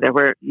 Yeah, there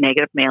were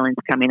negative mailings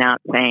coming out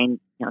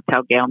saying,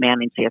 tell Gail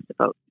Manning she has to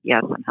vote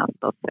yes on House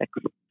Bill 6.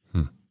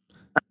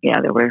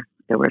 Yeah, there were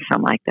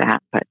some like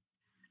that. But,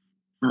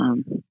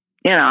 I'm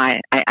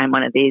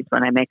one of these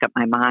when I make up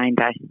my mind.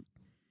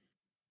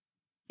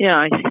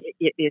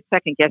 You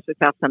second guess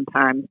yourself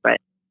sometimes, but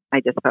I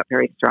just felt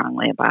very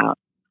strongly about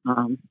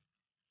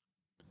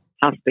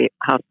House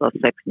Bill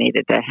 6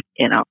 needed to,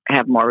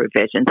 have more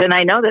revisions. And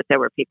I know that there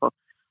were people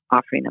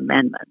offering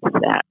amendments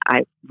that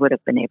I would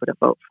have been able to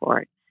vote for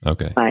it.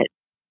 Okay. But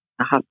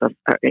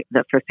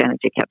the First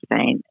Energy kept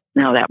saying,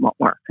 no, that won't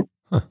work.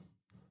 Huh.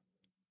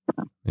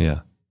 So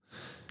yeah.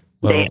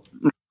 Well,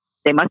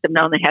 they must have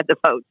known they had the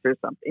votes or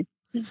something.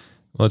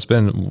 Well, it's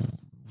been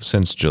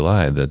since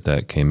July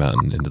that came out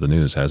into the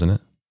news, hasn't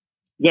it?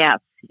 Yes.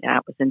 Yeah,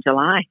 it was in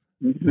July.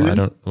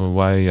 Mm-hmm.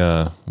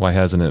 Why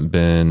hasn't it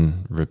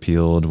been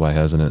repealed? Why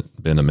hasn't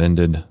it been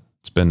amended?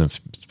 It's been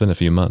a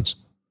few months.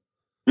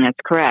 That's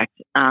correct.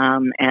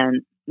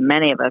 And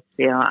many of us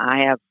feel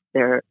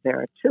there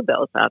are two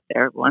bills out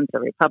there. One's a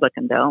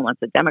Republican bill and one's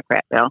a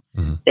Democrat bill.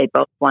 Mm-hmm. They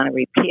both want to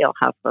repeal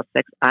House Bill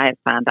 6. I have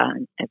found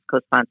on as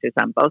co-sponsors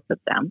on both of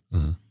them.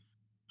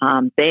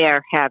 Mm-hmm. They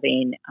are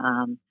having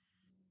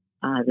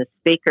the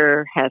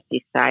speaker has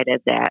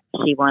decided that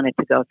he wanted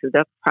to go through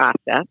the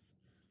process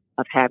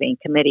of having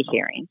committee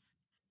hearings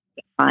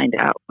to find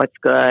out what's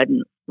good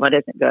and what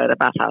isn't good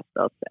about House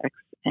Bill 6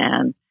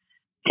 and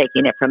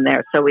taking it from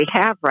there. So we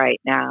have right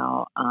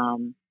now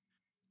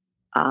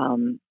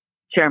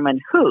Chairman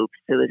Hoops,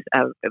 who is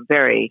a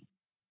very,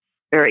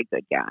 very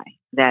good guy,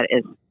 that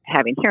is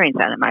having hearings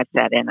on him. I've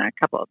sat in on a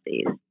couple of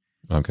these.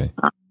 Okay.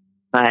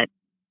 But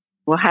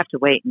we'll have to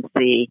wait and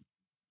see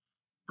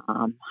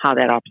how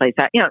that all plays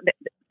out.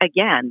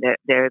 Again,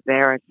 there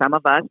are some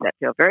of us that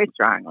feel very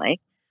strongly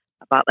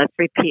about let's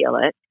repeal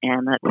it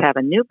and let's have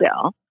a new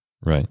bill.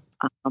 Right.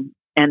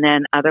 And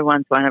then other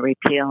ones want to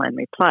repeal and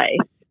replace.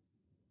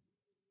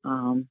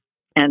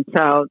 And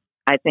so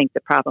I think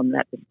the problem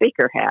that the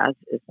speaker has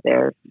is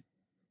there's,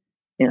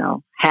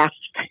 half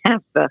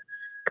the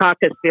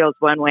caucus feels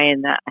one way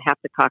and half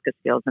the caucus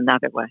feels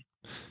another way.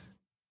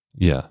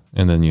 Yeah,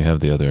 and then you have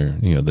the other,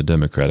 the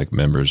Democratic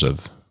members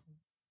of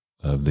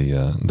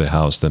the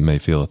House that may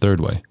feel a third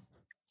way.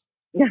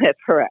 Yeah, that's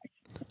correct.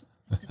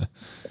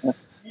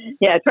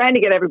 Yeah, trying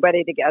to get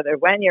everybody together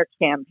when you're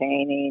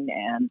campaigning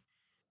and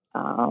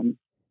and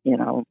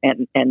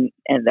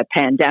the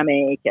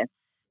pandemic and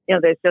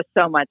there's just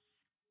so much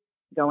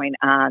going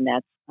on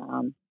that's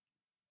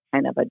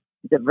kind of a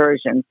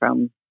diversion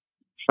from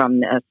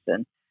this,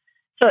 and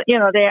so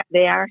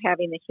they are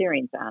having the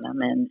hearings on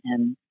them,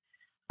 and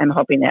I'm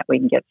hoping that we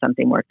can get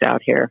something worked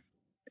out here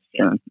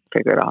soon,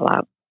 figure it all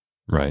out.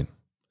 Right.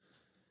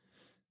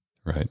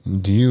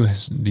 Do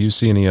you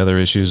see any other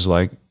issues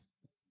like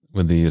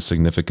with the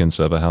significance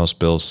of a House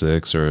Bill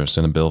 6 or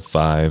Senate Bill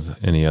 5?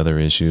 Any other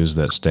issues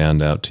that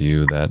stand out to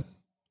you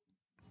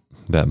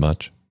that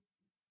much?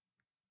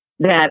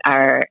 That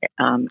are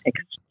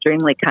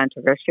extremely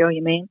controversial,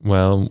 you mean?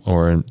 Well,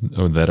 or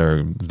that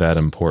are that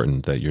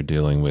important that you're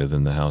dealing with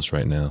in the House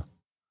right now?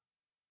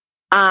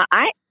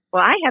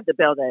 I have the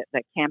bill,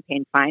 the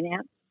campaign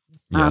finance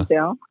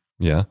bill.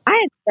 Yeah.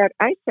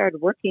 I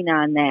started working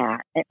on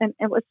that, and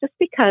it was just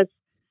because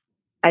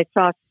I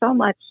saw so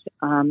much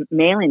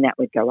mailing that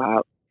would go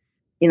out,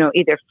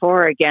 either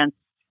for or against,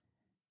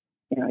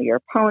 your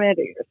opponent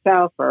or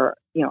yourself or,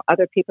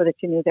 other people that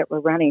you knew that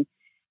were running,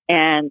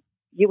 and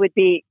you would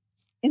be,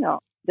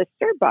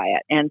 disturbed by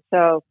it. And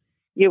so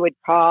you would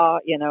call,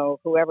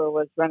 whoever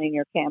was running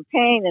your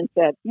campaign and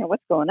said,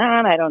 what's going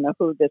on? I don't know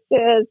who this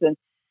is.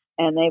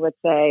 And they would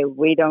say,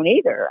 we don't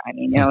either. I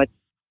mean,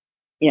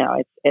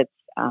 it's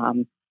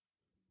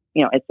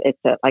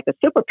like a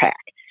super PAC.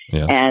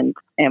 Yeah. And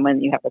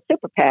when you have a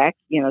super PAC,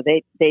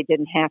 they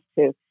didn't have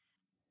to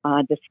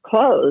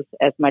disclose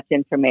as much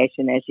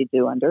information as you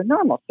do under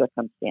normal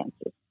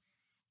circumstances.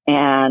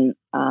 And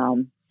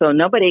so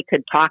nobody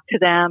could talk to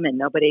them and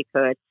nobody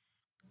could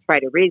try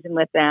to reason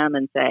with them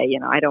and say,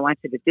 I don't want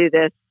you to do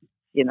this,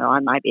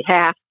 on my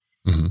behalf.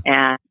 Mm-hmm.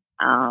 And,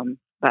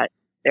 but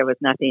there was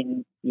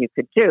nothing you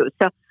could do.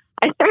 So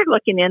I started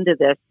looking into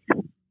this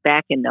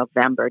back in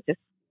November, just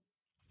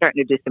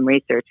starting to do some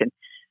research.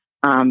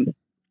 And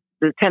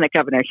Lieutenant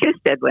Governor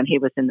Husted, when he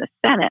was in the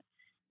Senate,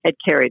 had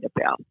carried a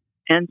bill.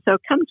 And so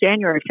come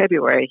January,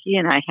 February, he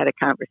and I had a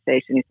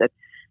conversation. He said,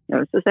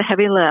 this is a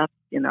heavy lift.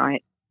 I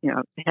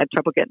had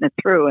trouble getting it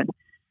through. And,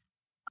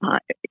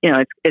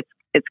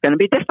 it's going to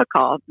be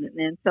difficult.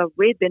 And so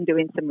we'd been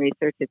doing some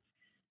research. It's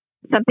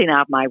something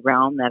out of my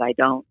realm that I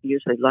don't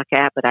usually look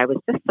at, but I was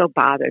just so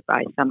bothered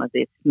by some of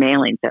these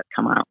mailings that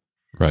come out.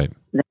 Right.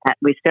 That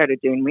we started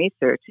doing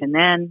research. And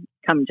then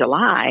come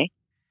July,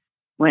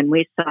 when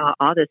we saw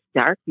all this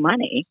dark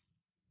money,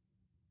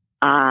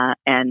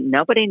 and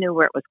nobody knew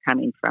where it was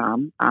coming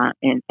from,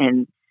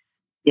 and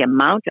the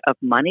amount of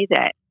money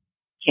that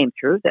came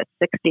through, that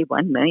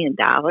 $61 million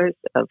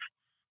of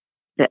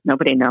that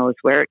nobody knows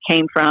where it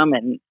came from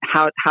and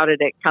how did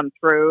it come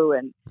through,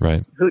 and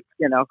right. who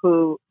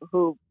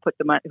put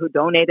the money, who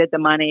donated the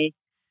money,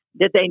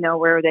 did they know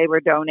where they were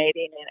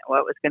donating and what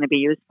it was going to be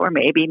used for?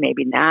 Maybe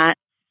not.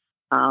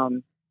 I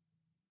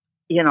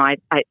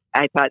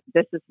thought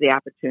this is the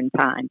opportune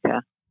time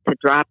to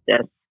drop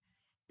this,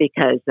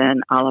 because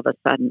then all of a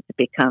sudden it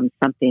becomes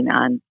something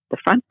on the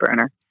front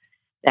burner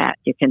that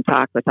you can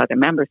talk with other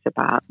members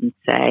about and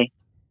say,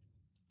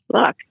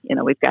 look,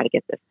 we've got to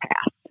get this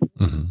passed.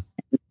 Mm-hmm.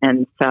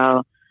 And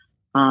so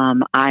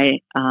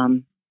I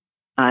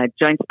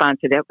joint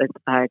sponsored it with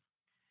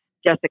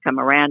Jessica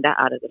Miranda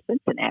out of the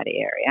Cincinnati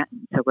area.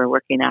 So we're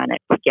working on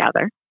it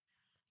together.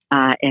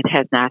 It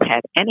has not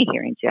had any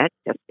hearings yet,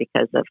 just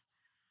because of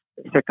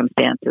the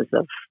circumstances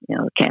of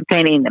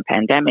campaigning, the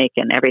pandemic,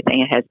 and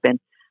everything. It has been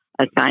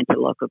assigned to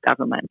local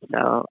government.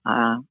 So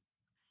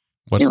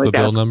what's the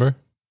bill number?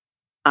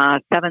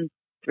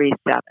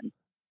 737.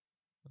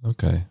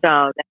 Okay.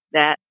 So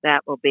that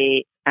will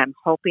be. I'm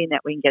hoping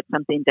that we can get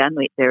something done.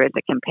 There is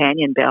a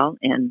companion bill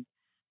in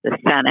the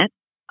Senate.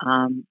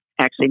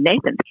 Actually,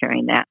 Nathan's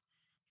carrying that,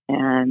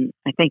 and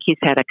I think he's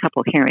had a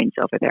couple hearings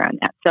over there on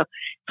that. So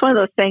it's one of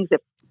those things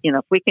that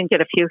if we can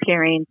get a few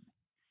hearings.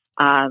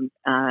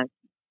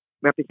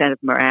 Representative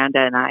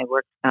Miranda and I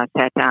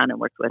sat down and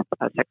worked with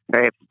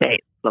Secretary of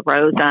State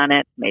LaRose on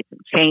it, made some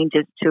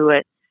changes to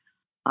it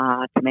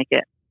to make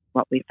it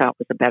what we felt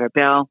was a better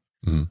bill.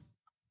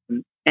 Mm-hmm.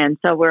 And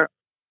so we're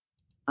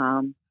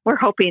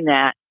hoping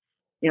that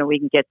we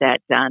can get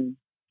that done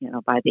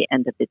by the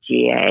end of the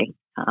GA.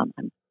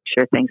 I'm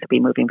sure things will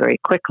be moving very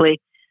quickly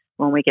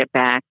when we get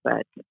back,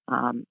 but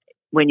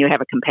when you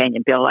have a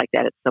companion bill like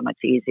that, it's so much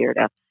easier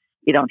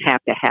you don't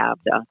have to have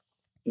the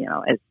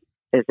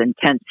as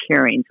intense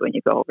hearings when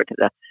you go over to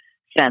the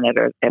Senate,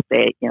 or if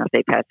they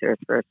pass theirs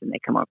first and they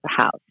come over the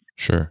House.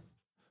 Sure.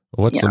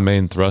 What's the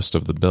main thrust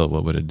of the bill?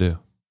 What would it do?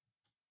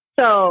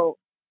 So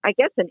I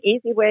guess an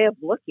easy way of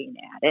looking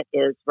at it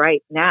is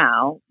right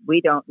now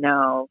we don't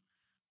know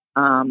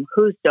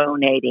who's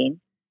donating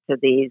to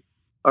these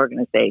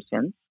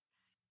organizations,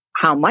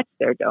 how much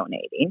they're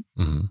donating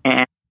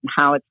and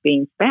how it's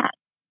being spent.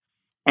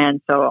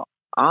 And so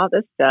all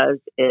this does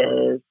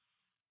is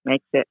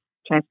makes it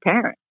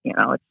transparent. It's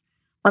one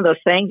of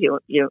those things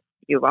you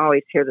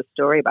always hear the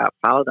story about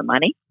follow the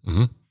money.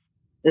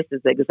 This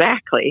is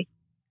exactly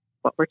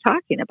what we're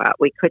talking about.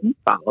 We couldn't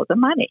follow the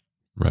money.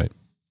 Right.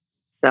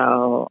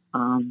 So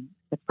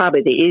it's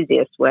probably the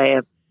easiest way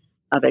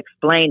of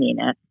explaining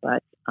it.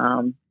 But,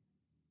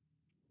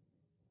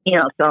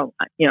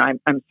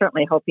 I'm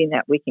certainly hoping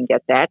that we can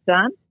get that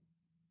done.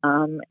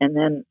 And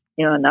then,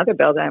 another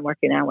bill that I'm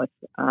working on with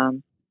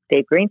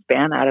Dave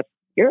Greenspan out of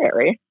your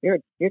area, your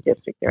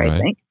district there, right. I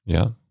think.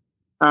 Yeah.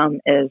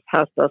 Is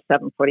House Bill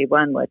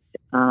 741, which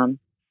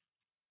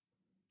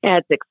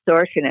adds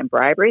extortion and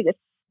bribery.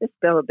 This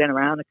bill had been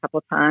around a couple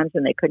of times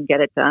and they couldn't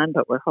get it done,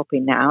 but we're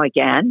hoping now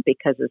again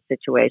because of the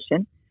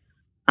situation.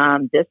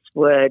 This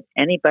would,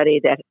 anybody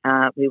that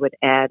we would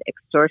add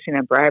extortion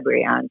and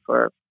bribery on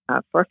for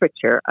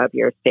forfeiture of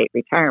your state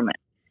retirement.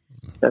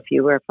 So if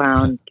you were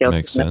found guilty.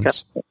 Makes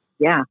sense.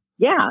 Yeah.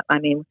 I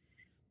mean,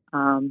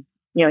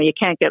 you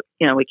can't get,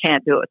 we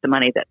can't do it with the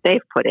money that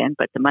they've put in,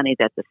 but the money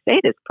that the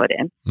state has put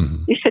in,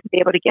 you shouldn't be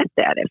able to get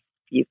that if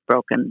you've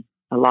broken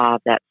a law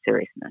of that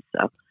seriousness.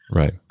 So,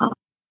 right.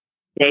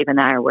 Dave and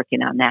I are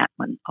working on that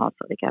one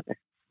also together.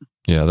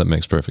 Yeah, that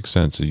makes perfect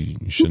sense.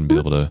 You shouldn't be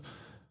able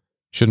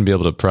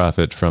to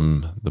profit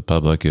from the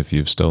public if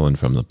you've stolen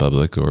from the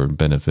public or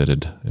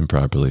benefited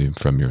improperly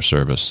from your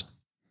service.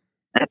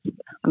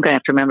 I'm going to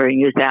have to remember to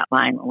use that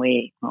line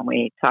when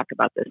we talk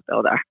about this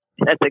bill.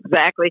 That's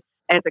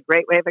a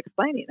great way of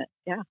explaining it.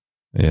 Yeah.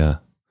 Yeah.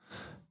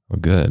 Well,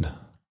 good.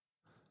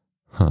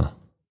 Huh.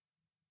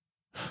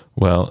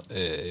 Well,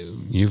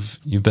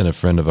 you've been a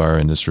friend of our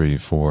industry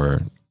for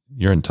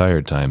your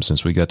entire time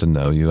since we got to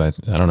know you. I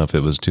don't know if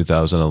it was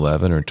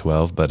 2011 or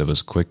 12, but it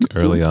was quick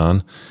early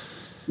on.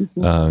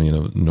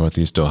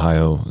 Northeast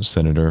Ohio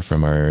senator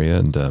from our area,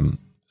 and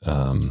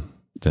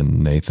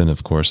then Nathan,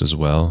 of course, as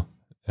well,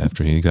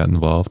 after he got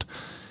involved.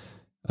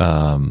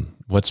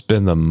 What's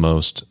been the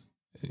most,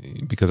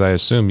 because I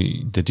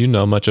assume, did you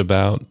know much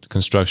about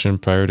construction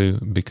prior to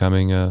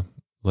becoming a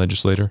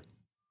legislator?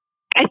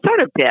 I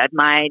sort of did.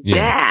 My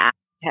dad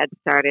had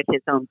started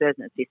his own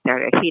business. He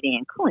started a heating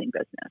and cooling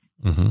business.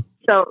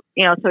 So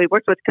he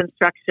worked with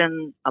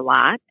construction a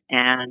lot.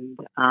 And,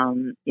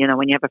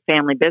 when you have a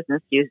family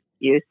business,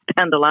 you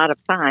spend a lot of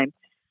time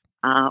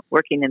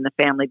working in the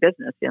family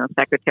business,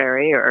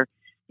 secretary or,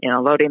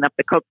 loading up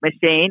the Coke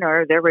machine,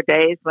 or there were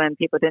days when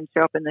people didn't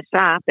show up in the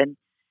shop and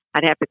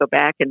I'd have to go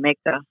back and make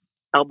the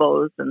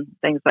elbows and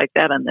things like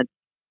that on the,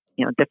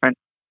 different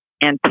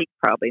antique,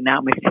 probably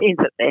now machines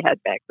that they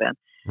had back then.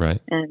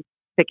 Right. And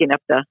picking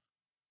up the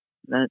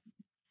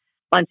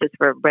lunches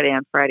for everybody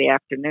on Friday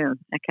afternoon,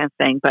 that kind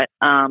of thing. But,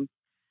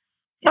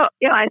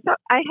 I thought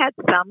I had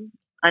some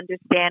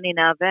understanding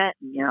of it.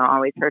 And,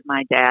 always heard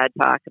my dad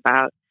talk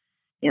about,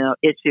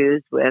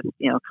 issues with,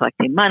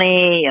 collecting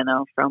money,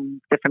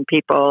 from different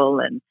people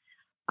and,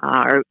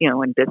 or,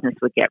 when business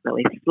would get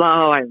really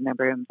slow. I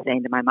remember him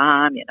saying to my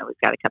mom,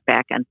 we've got to cut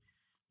back on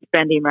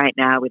spending right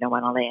now. We don't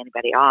want to lay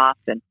anybody off.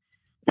 And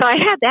so I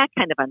had that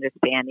kind of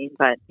understanding,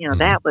 but,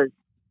 that was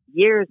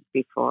years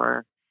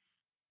before,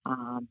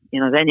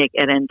 then you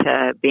get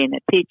into being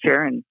a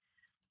teacher and,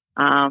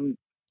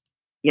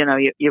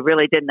 you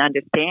really didn't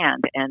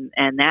understand.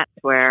 And that's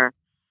where,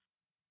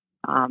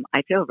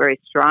 I feel very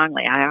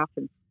strongly. I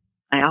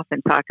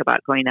often talk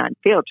about going on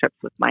field trips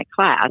with my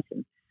class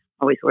and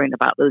always worrying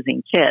about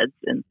losing kids.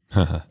 And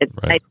it's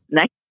right.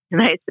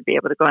 nice to be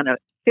able to go on a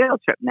field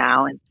trip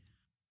now and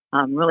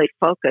really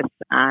focus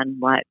on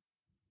what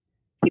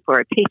people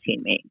are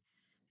teaching me.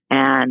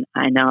 And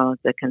I know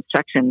the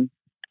construction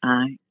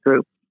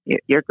group,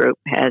 your group,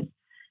 has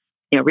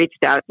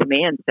reached out to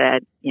me and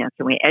said,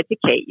 can we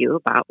educate you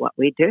about what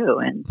we do?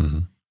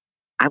 And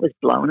I was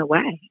blown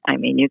away. I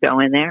mean, you go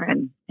in there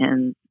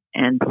and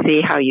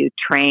see how you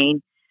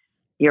train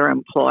your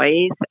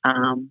employees.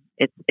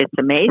 It's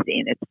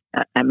amazing. It's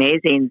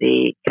amazing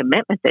the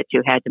commitment that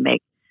you had to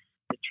make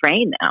to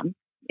train them.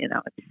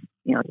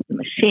 It's the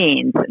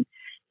machines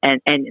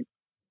and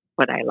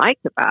what I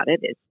liked about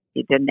it is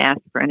you didn't ask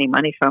for any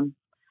money from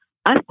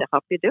us to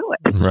help you do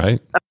it.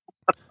 Right.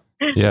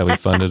 Yeah, we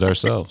funded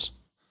ourselves.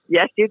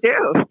 Yes, you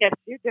do. Yes,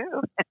 you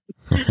do.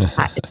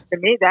 To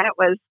me, that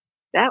was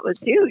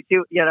huge.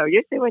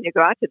 Usually when you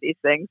go out to these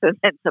things and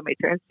then somebody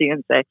turns to you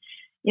and say,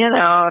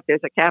 if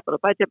there's a capital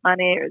budget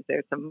money or is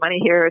there some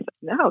money here?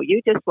 No,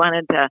 you just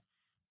wanted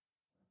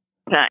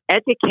to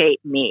educate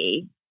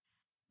me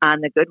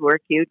on the good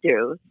work you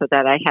do so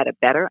that I had a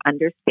better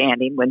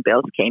understanding when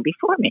bills came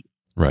before me.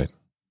 Right.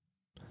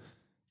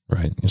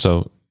 Right.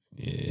 So,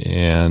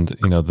 and,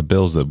 the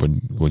bills that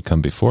would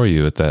come before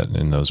you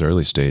in those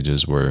early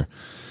stages were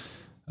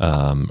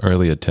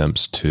early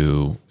attempts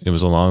to, it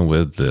was along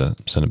with the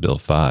Senate Bill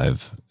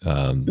 5,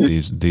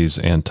 these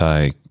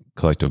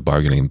anti-collective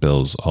bargaining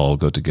bills all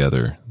go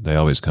together. They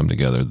always come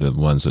together. The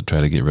ones that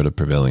try to get rid of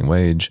prevailing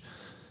wage.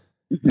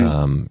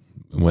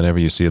 Whenever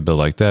you see a bill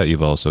like that,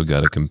 you've also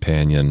got a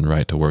companion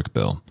right to work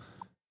bill.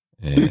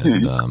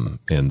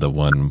 and the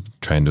one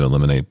trying to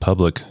eliminate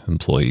public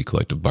employee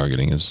collective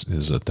bargaining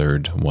is a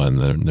third one.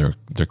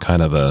 They're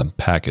kind of a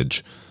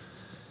package.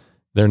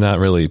 They're not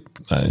really,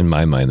 in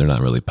my mind, they're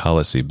not really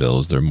policy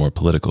bills. They're more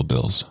political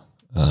bills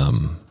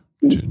to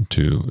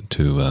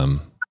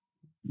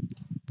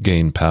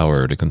gain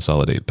power, to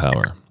consolidate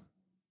power.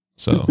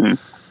 So,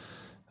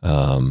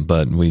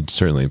 but we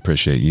certainly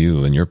appreciate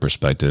you and your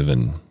perspective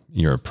and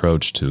your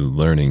approach to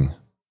learning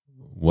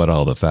what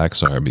all the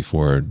facts are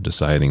before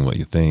deciding what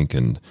you think,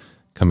 and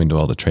coming to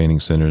all the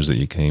training centers that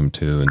you came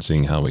to and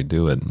seeing how we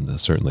do it. And I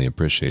certainly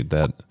appreciate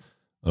that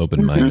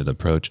open-minded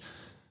approach.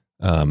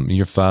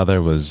 Your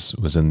father was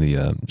in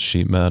the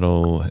sheet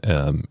metal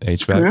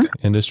HVAC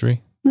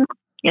industry?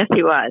 Yes,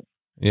 he was.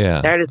 Yeah.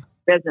 Started his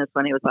business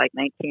when he was like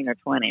 19 or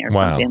 20 or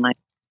Wow. something like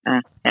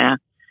that. Yeah.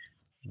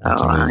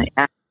 That's So, amazing.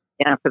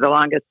 for the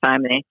longest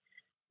time, they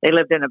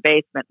lived in a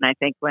basement. And I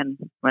think when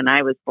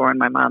I was born,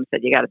 my mom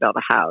said, "You got to build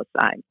a house."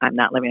 I'm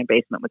not living in a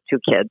basement with two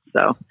kids.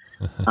 So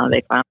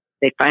they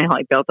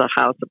finally built a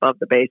house above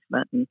the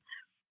basement. And,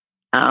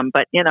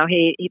 but, he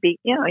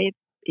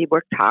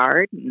worked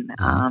hard and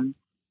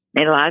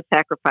made a lot of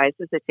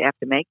sacrifices that you have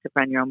to make to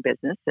run your own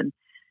business. And,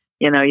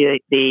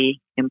 the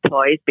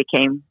employees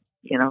became,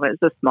 it was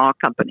a small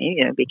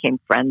company, became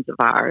friends of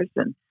ours,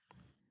 and,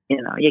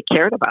 you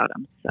cared about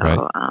them. So,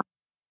 Right.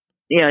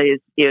 you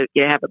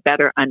have a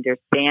better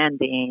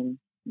understanding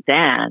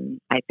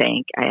then. I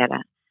think I had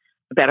a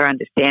better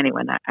understanding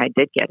when I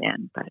did get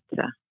in. But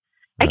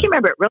I can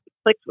remember it really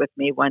clicked with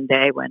me one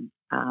day when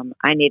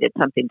I needed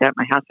something done at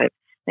my house. I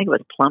think it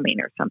was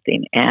plumbing or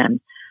something. And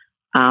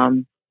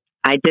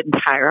I didn't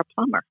hire a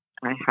plumber.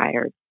 I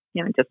hired,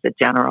 just a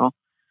general,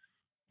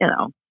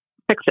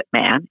 fix-it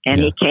man.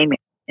 And he came in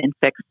and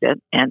fixed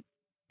it, and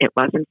it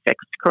wasn't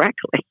fixed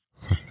correctly.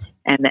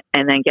 and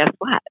then guess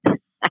what?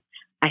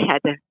 I had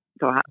to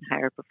go out and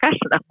hire a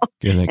professional.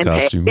 And it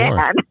cost you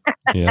more.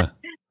 Yeah.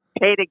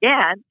 Paid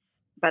again,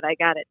 but I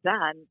got it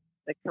done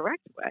the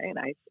correct way, and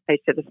I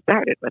should have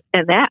started with.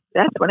 And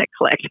that's when it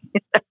clicked.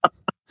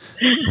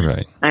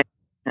 Right.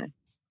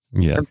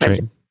 Yeah.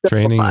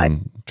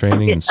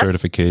 Training and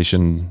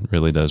certification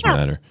really does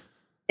matter.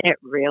 It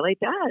really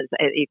does.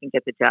 You can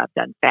get the job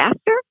done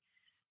faster,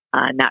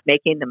 not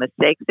making the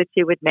mistakes that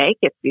you would make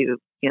if you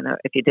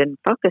didn't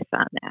focus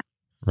on that.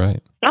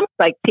 Right. Almost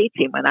like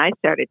teaching. When I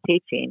started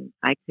teaching,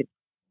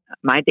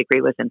 my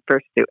degree was in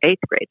 1st through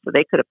 8th grade, so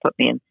they could have put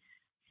me in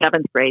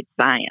 7th grade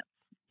science.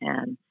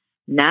 And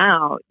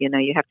now,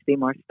 you have to be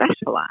more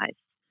specialized.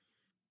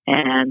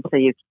 And so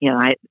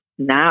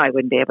now I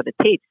wouldn't be able to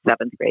teach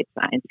 7th grade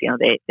science.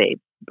 They've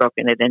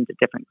broken it into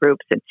different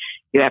groups, and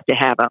you have to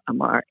have a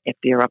more, if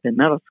you're up in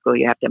middle school,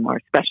 you have to have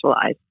more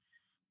specialized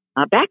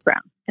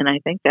background. And I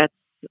think that's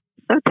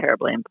so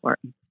terribly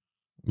important.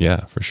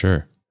 Yeah, for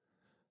sure.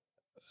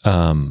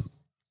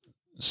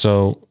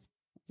 So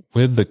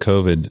with the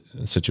COVID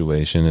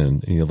situation,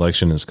 and the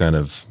election is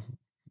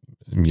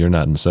you're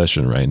not in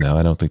session right now.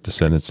 I don't think the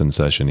Senate's in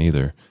session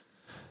either.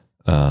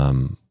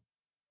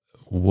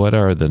 What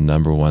are the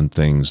number one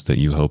things that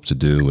you hope to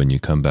do when you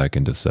come back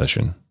into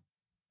session?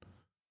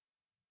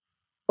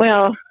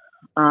 Well,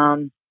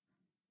 I'm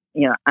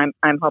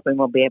hoping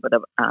we'll be able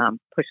to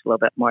push a little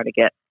bit more to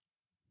get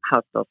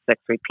House Bill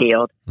 6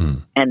 repealed,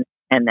 and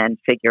then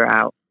figure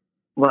out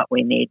what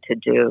we need to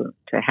do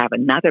to have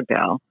another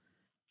bill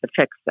to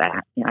fix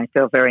that. I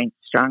feel very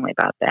strongly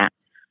about that.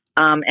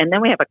 And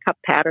then we have a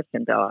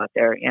Cupp-Patterson bill out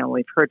there.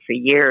 We've heard for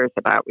years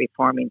about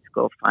reforming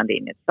school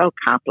funding. It's so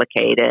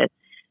complicated.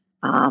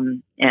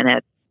 And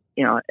it's,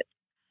 you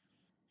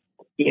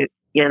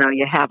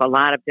have a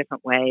lot of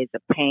different ways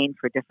of paying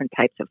for different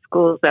types of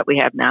schools that we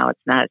have now.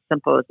 It's not as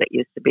simple as it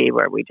used to be,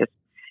 where it was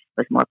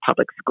more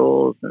public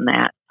schools and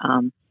that.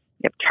 You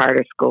have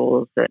charter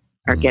schools that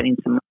are getting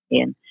some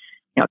money, and,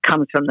 it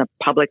comes from the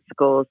public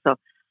schools. So,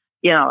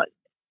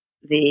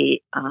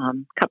 the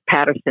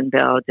Cupp-Patterson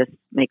bill just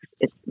makes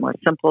it more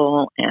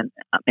simple and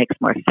makes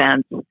more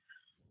sense.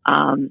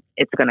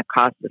 It's going to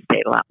cost the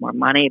state a lot more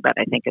money, but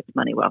I think it's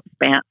money well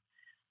spent.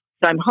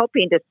 So I'm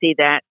hoping to see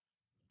that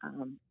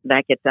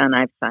get done.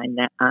 I've signed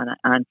that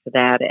on for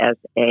that as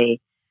a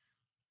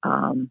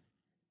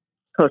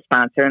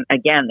co-sponsor. And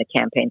again, the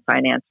campaign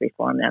finance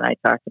reform that I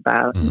talked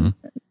about, and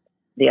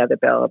the other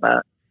bill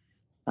about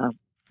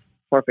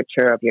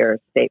forfeiture of your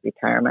state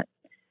retirement.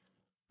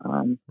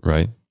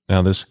 Right.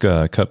 Now, this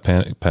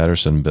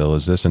Cupp-Patterson bill,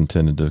 is this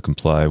intended to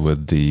comply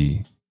with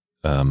the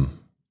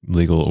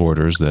legal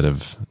orders that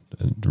have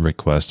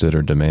requested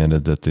or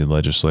demanded that the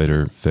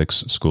legislator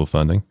fix school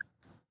funding?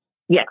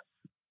 Yes.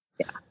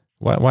 Yeah.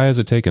 Why has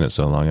it taken it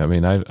so long? I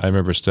mean, I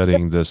remember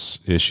studying this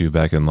issue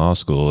back in law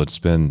school. It's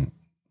been,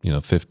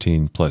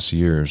 15 plus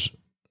years.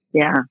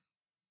 Yeah.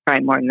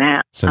 Probably more than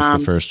that. Since the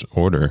first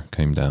order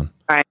came down.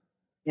 Right.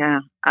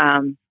 Yeah.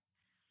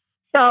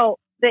 So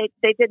they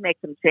did make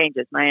some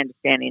changes. My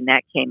understanding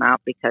that came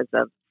out because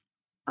of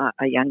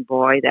a young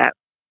boy that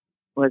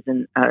was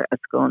in a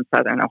school in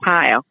Southern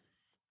Ohio,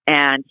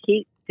 and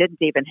he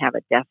didn't even have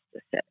a desk to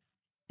sit.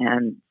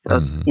 And so,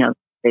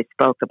 they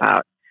spoke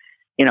about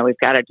we've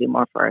got to do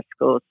more for our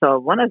schools. So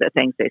one of the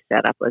things they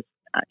set up was,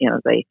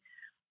 they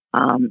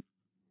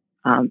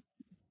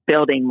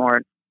building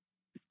more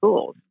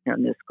schools,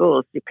 new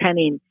schools,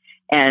 depending,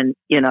 and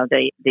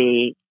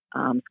the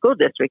school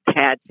district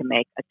had to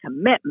make a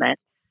commitment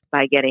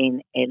by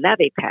getting a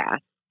levy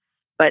passed,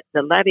 but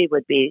the levy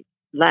would be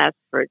less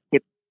for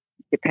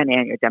depending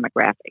on your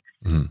demographics.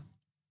 Mm-hmm.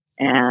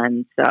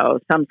 And so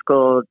some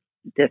school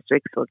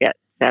districts will get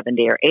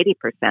 70 or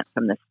 80%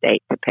 from the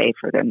state to pay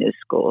for their new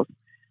schools,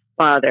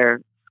 while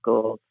other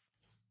school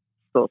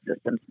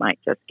systems might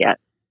just get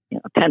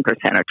 10%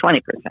 or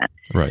 20%.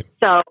 Right.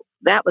 So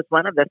that was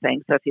one of the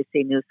things. So if you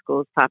see new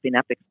schools popping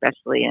up,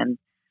 especially in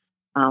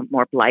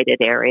more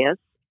blighted areas,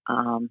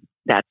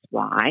 that's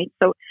why.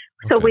 So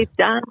we've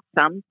done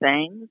some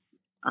things,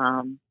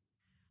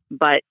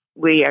 but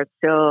we are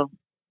still,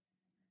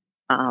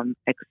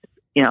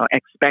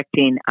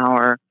 expecting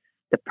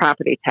the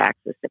property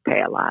taxes to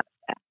pay a lot of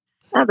that.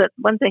 Now, the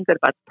one thing good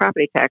about the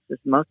property taxes,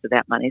 most of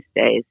that money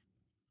stays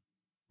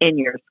in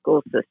your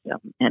school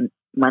system, and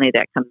money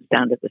that comes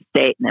down to the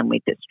state, and then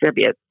we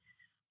distribute.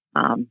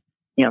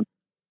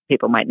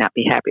 People might not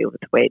be happy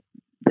with the way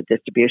the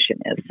distribution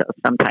is. So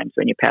sometimes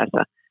when you pass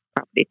a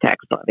property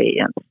tax levy,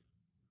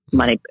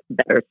 money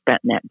better spent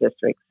in that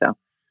district. So,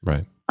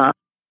 right.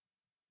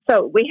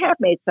 So we have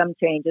made some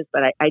changes,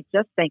 but I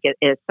just think it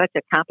is such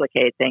a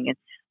complicated thing. And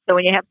so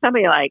when you have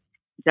somebody like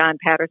John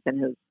Patterson,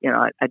 who's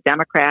a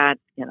Democrat,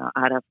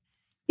 out of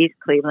East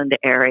Cleveland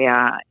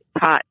area,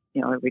 taught,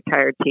 a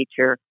retired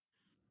teacher,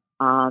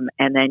 and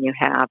then you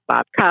have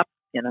Bob Cupp,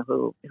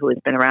 who has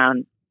been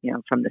around,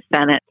 from the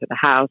Senate to the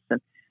House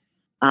and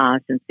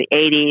since the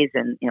 80s,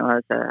 and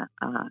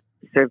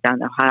served on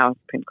the Ohio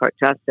Supreme Court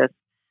Justice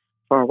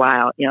for a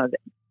while.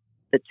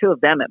 The two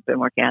of them have been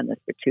working on this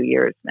for 2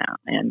 years now,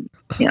 and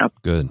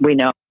Good. We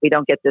know we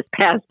don't get this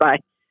passed by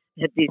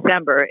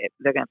December,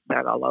 they're going to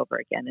start all over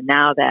again. And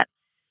now that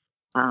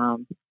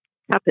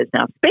Cupp is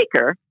now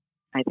Speaker,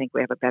 I think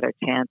we have a better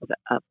chance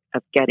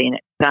of getting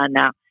it done.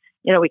 Now,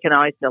 we can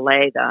always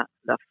delay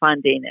the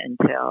funding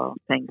until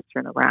things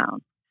turn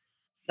around.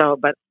 So,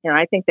 but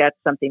I think that's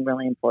something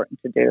really important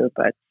to do.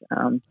 But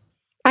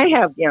I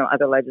have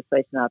other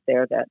legislation out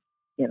there that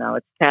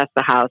it's passed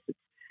the House, it's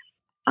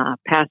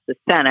passed the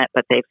Senate,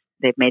 but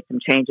they've made some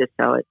changes,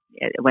 so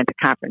it went to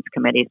conference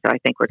committee. So I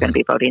think we're going to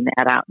be voting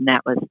that out, and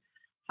that was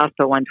House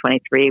Bill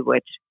 123,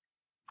 which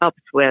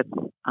helps with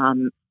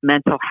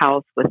mental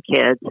health with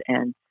kids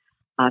and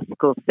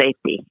school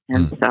safety.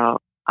 And so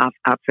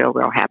I'll feel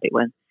real happy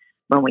when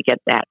we get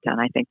that done.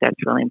 I think that's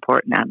really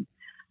important.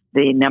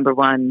 The number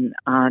one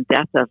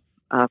death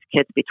of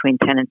kids between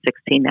 10 and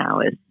 16 now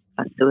is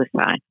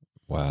suicide.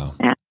 Wow.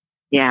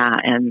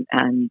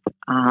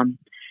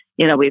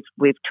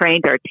 We've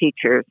trained our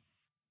teachers.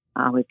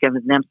 We've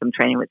given them some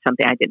training with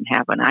something I didn't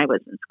have when I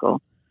was in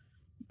school,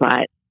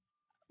 but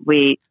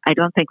I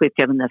don't think we've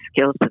given the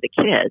skills to the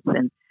kids.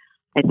 And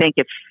I think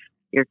if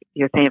you're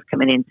thinking of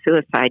committing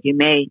suicide, you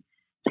may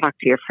talk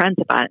to your friends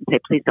about it and say,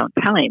 please don't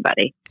tell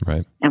anybody.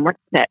 Right. And what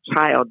does that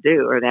child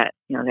do, or that,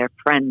 their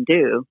friend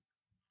do?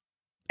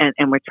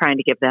 And we're trying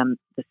to give them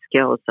the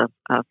skills of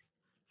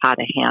how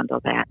to handle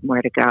that and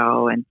where to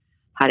go and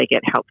how to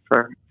get help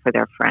for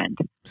their friend.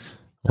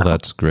 Well,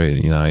 that's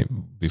great.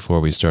 Before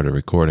we started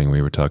recording,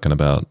 we were talking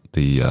about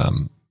the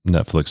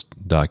Netflix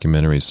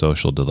documentary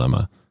Social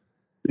Dilemma.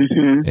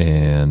 Mm-hmm.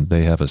 And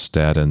they have a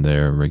stat in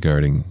there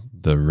regarding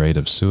the rate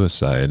of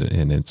suicide,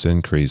 and its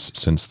increase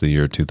since the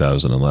year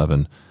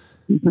 2011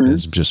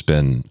 has just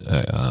been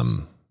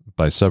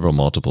by several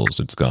multiples.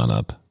 It's gone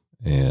up.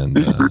 And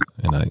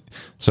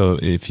so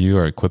if you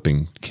are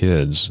equipping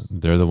kids,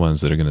 they're the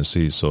ones that are going to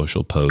see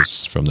social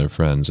posts from their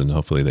friends, and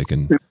hopefully they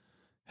can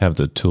have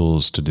the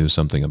tools to do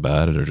something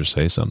about it or to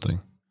say something.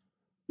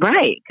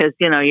 Right. Because,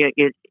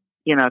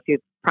 if you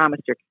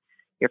promised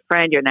your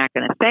friend you're not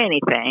going to say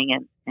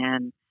anything,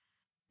 and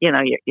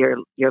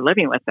you're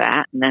living with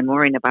that, and then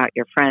worrying about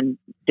your friend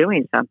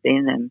doing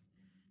something, and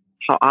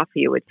how awful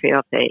you would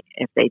feel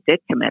if they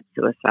did commit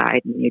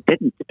suicide and you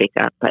didn't speak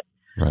up. But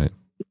right.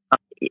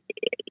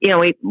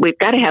 We've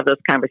got to have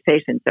those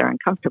conversations. They're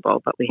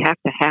uncomfortable, but we have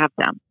to have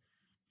them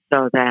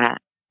so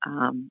that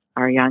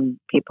our young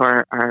people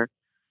are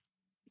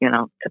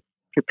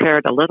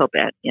prepared a little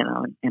bit,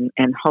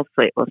 and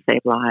hopefully it will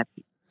save lives.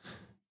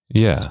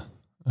 Yeah.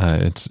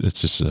 It's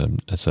just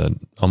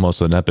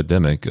almost an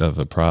epidemic of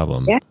a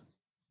problem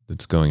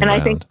that's going around.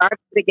 And I think part of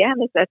it again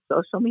is that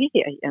social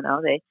media.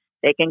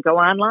 They can go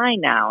online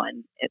now,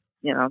 and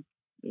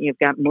you've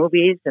got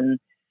movies and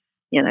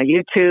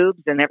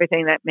YouTubes and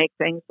everything that make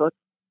things look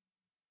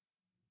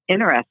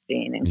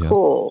interesting and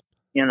cool.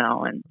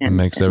 And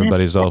makes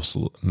everybody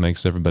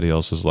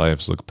else's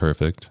lives look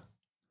perfect.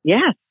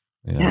 Yes.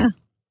 Yeah.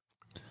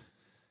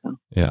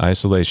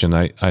 Isolation.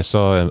 I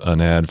saw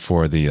an ad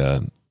for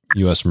the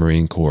U.S.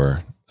 Marine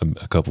Corps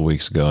a couple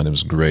weeks ago, and it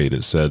was great.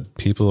 It said,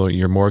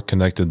 you're more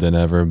connected than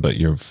ever, but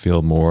you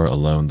feel more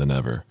alone than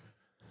ever.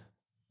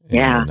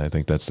 And I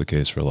think that's the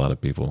case for a lot of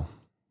people.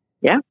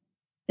 Yeah.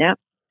 Yeah.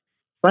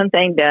 One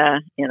thing to,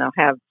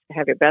 have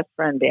have your best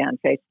friend be on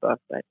Facebook,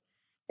 but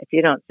if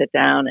you don't sit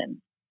down and,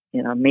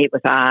 meet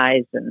with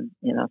eyes and,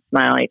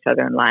 smile at each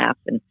other and laugh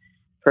in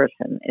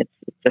person, it's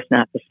just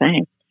not the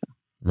same.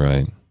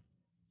 Right.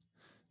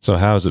 So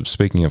how is it,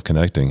 speaking of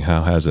connecting,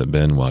 how has it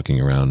been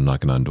walking around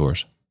knocking on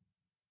doors?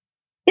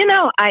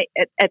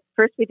 At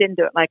first we didn't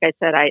do it. Like I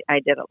said, I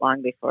did it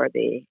long before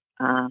the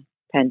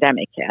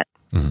pandemic hit.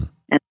 Mm-hmm.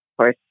 And of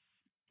course,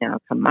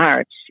 come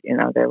March,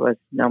 there was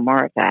no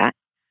more of that.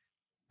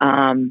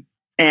 And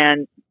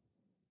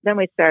then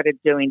we started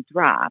doing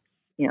drops,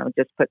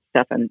 just put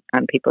stuff on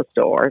people's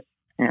doors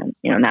and,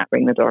 not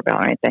ring the doorbell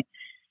or anything.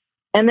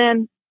 And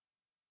then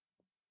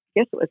I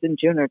guess it was in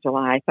June or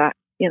July, I thought,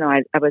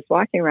 I was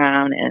walking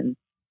around and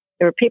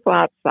there were people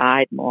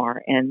outside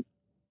more and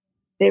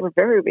they were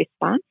very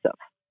responsive.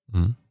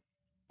 Mm-hmm.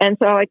 And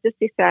so I just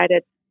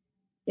decided,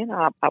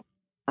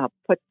 I'll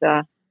put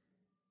the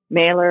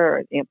mailer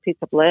or piece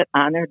of lit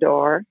on their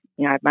door.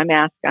 I have my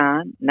mask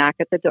on, knock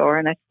at the door,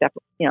 and I step,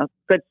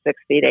 good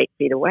 6 feet, 8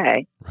 feet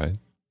away. Right.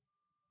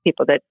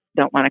 People that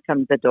don't want to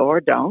come to the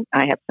door don't.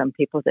 I have some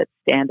people that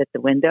stand at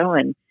the window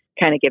and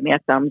kind of give me a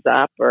thumbs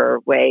up or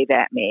wave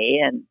at me,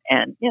 and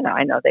I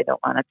know they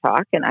don't want to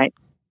talk, and I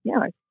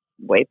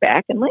wave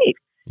back and leave.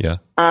 Yeah.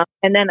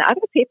 And then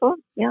other people,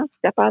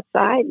 step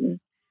outside and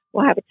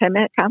we'll have a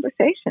 10-minute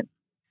conversation.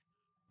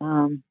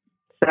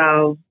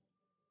 So,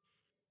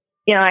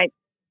 I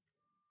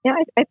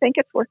think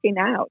it's working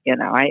out.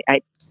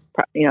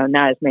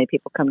 Not as many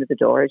people come to the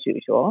door as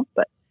usual,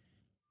 but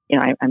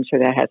I'm sure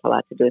that has a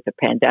lot to do with the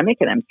pandemic,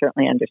 and I'm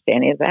certainly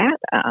understanding of that.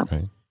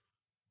 Right.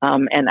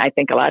 And I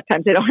think a lot of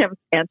times they don't have to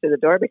answer the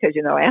door because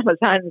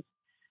Amazon's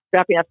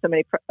dropping off so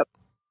many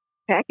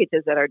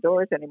packages at our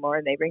doors anymore,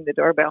 and they ring the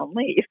doorbell and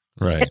leave.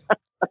 Right.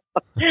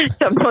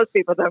 So most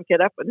people don't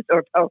get up when the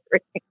doorbell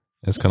rings.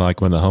 It's kind of like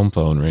when the home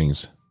phone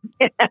rings.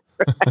 Yeah, right.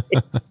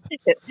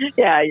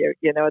 Yeah,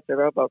 it's a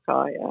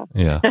robocall. Yeah.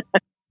 Yeah.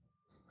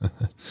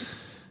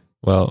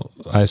 Well,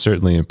 I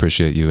certainly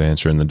appreciate you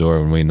answering the door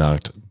when we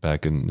knocked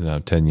back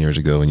in 10 years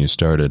ago when you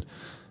started.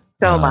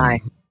 So am I.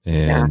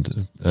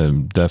 And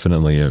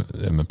definitely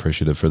am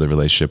appreciative for the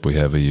relationship we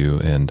have with you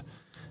and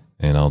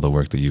all the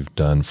work that you've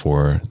done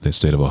for the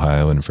state of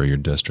Ohio and for your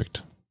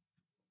district.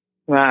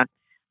 Well,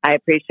 I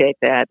appreciate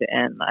that.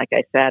 And like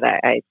I said,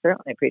 I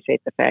certainly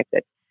appreciate the fact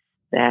that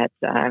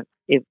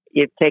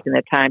you've taken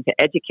the time to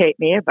educate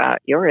me about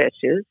your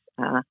issues,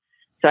 so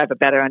I have a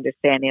better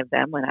understanding of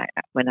them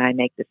when I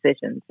make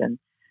decisions. And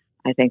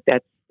I think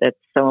that's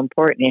so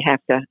important. You have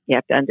to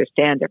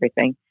understand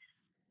everything,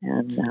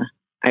 and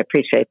I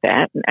appreciate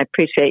that. And I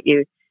appreciate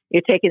you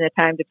taking the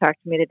time to talk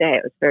to me today.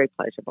 It was very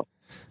pleasurable.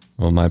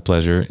 Well, my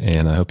pleasure,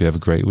 and I hope you have a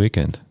great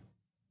weekend.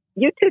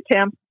 You too,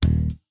 Tim.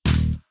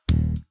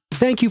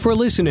 Thank you for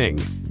listening.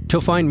 To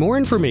find more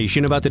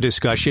information about the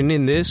discussion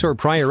in this or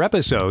prior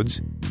episodes,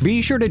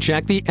 be sure to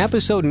check the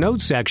episode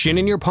notes section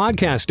in your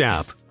podcast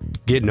app.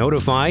 Get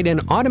notified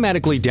and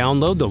automatically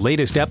download the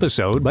latest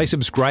episode by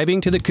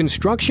subscribing to the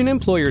Construction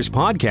Employers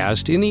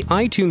Podcast in the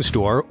iTunes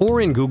Store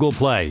or in Google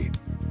Play.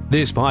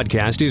 This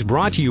podcast is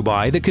brought to you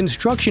by the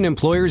Construction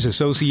Employers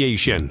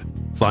Association.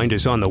 Find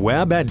us on the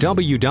web at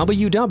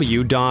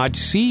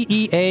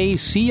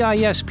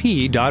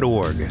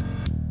www.ceacisp.org.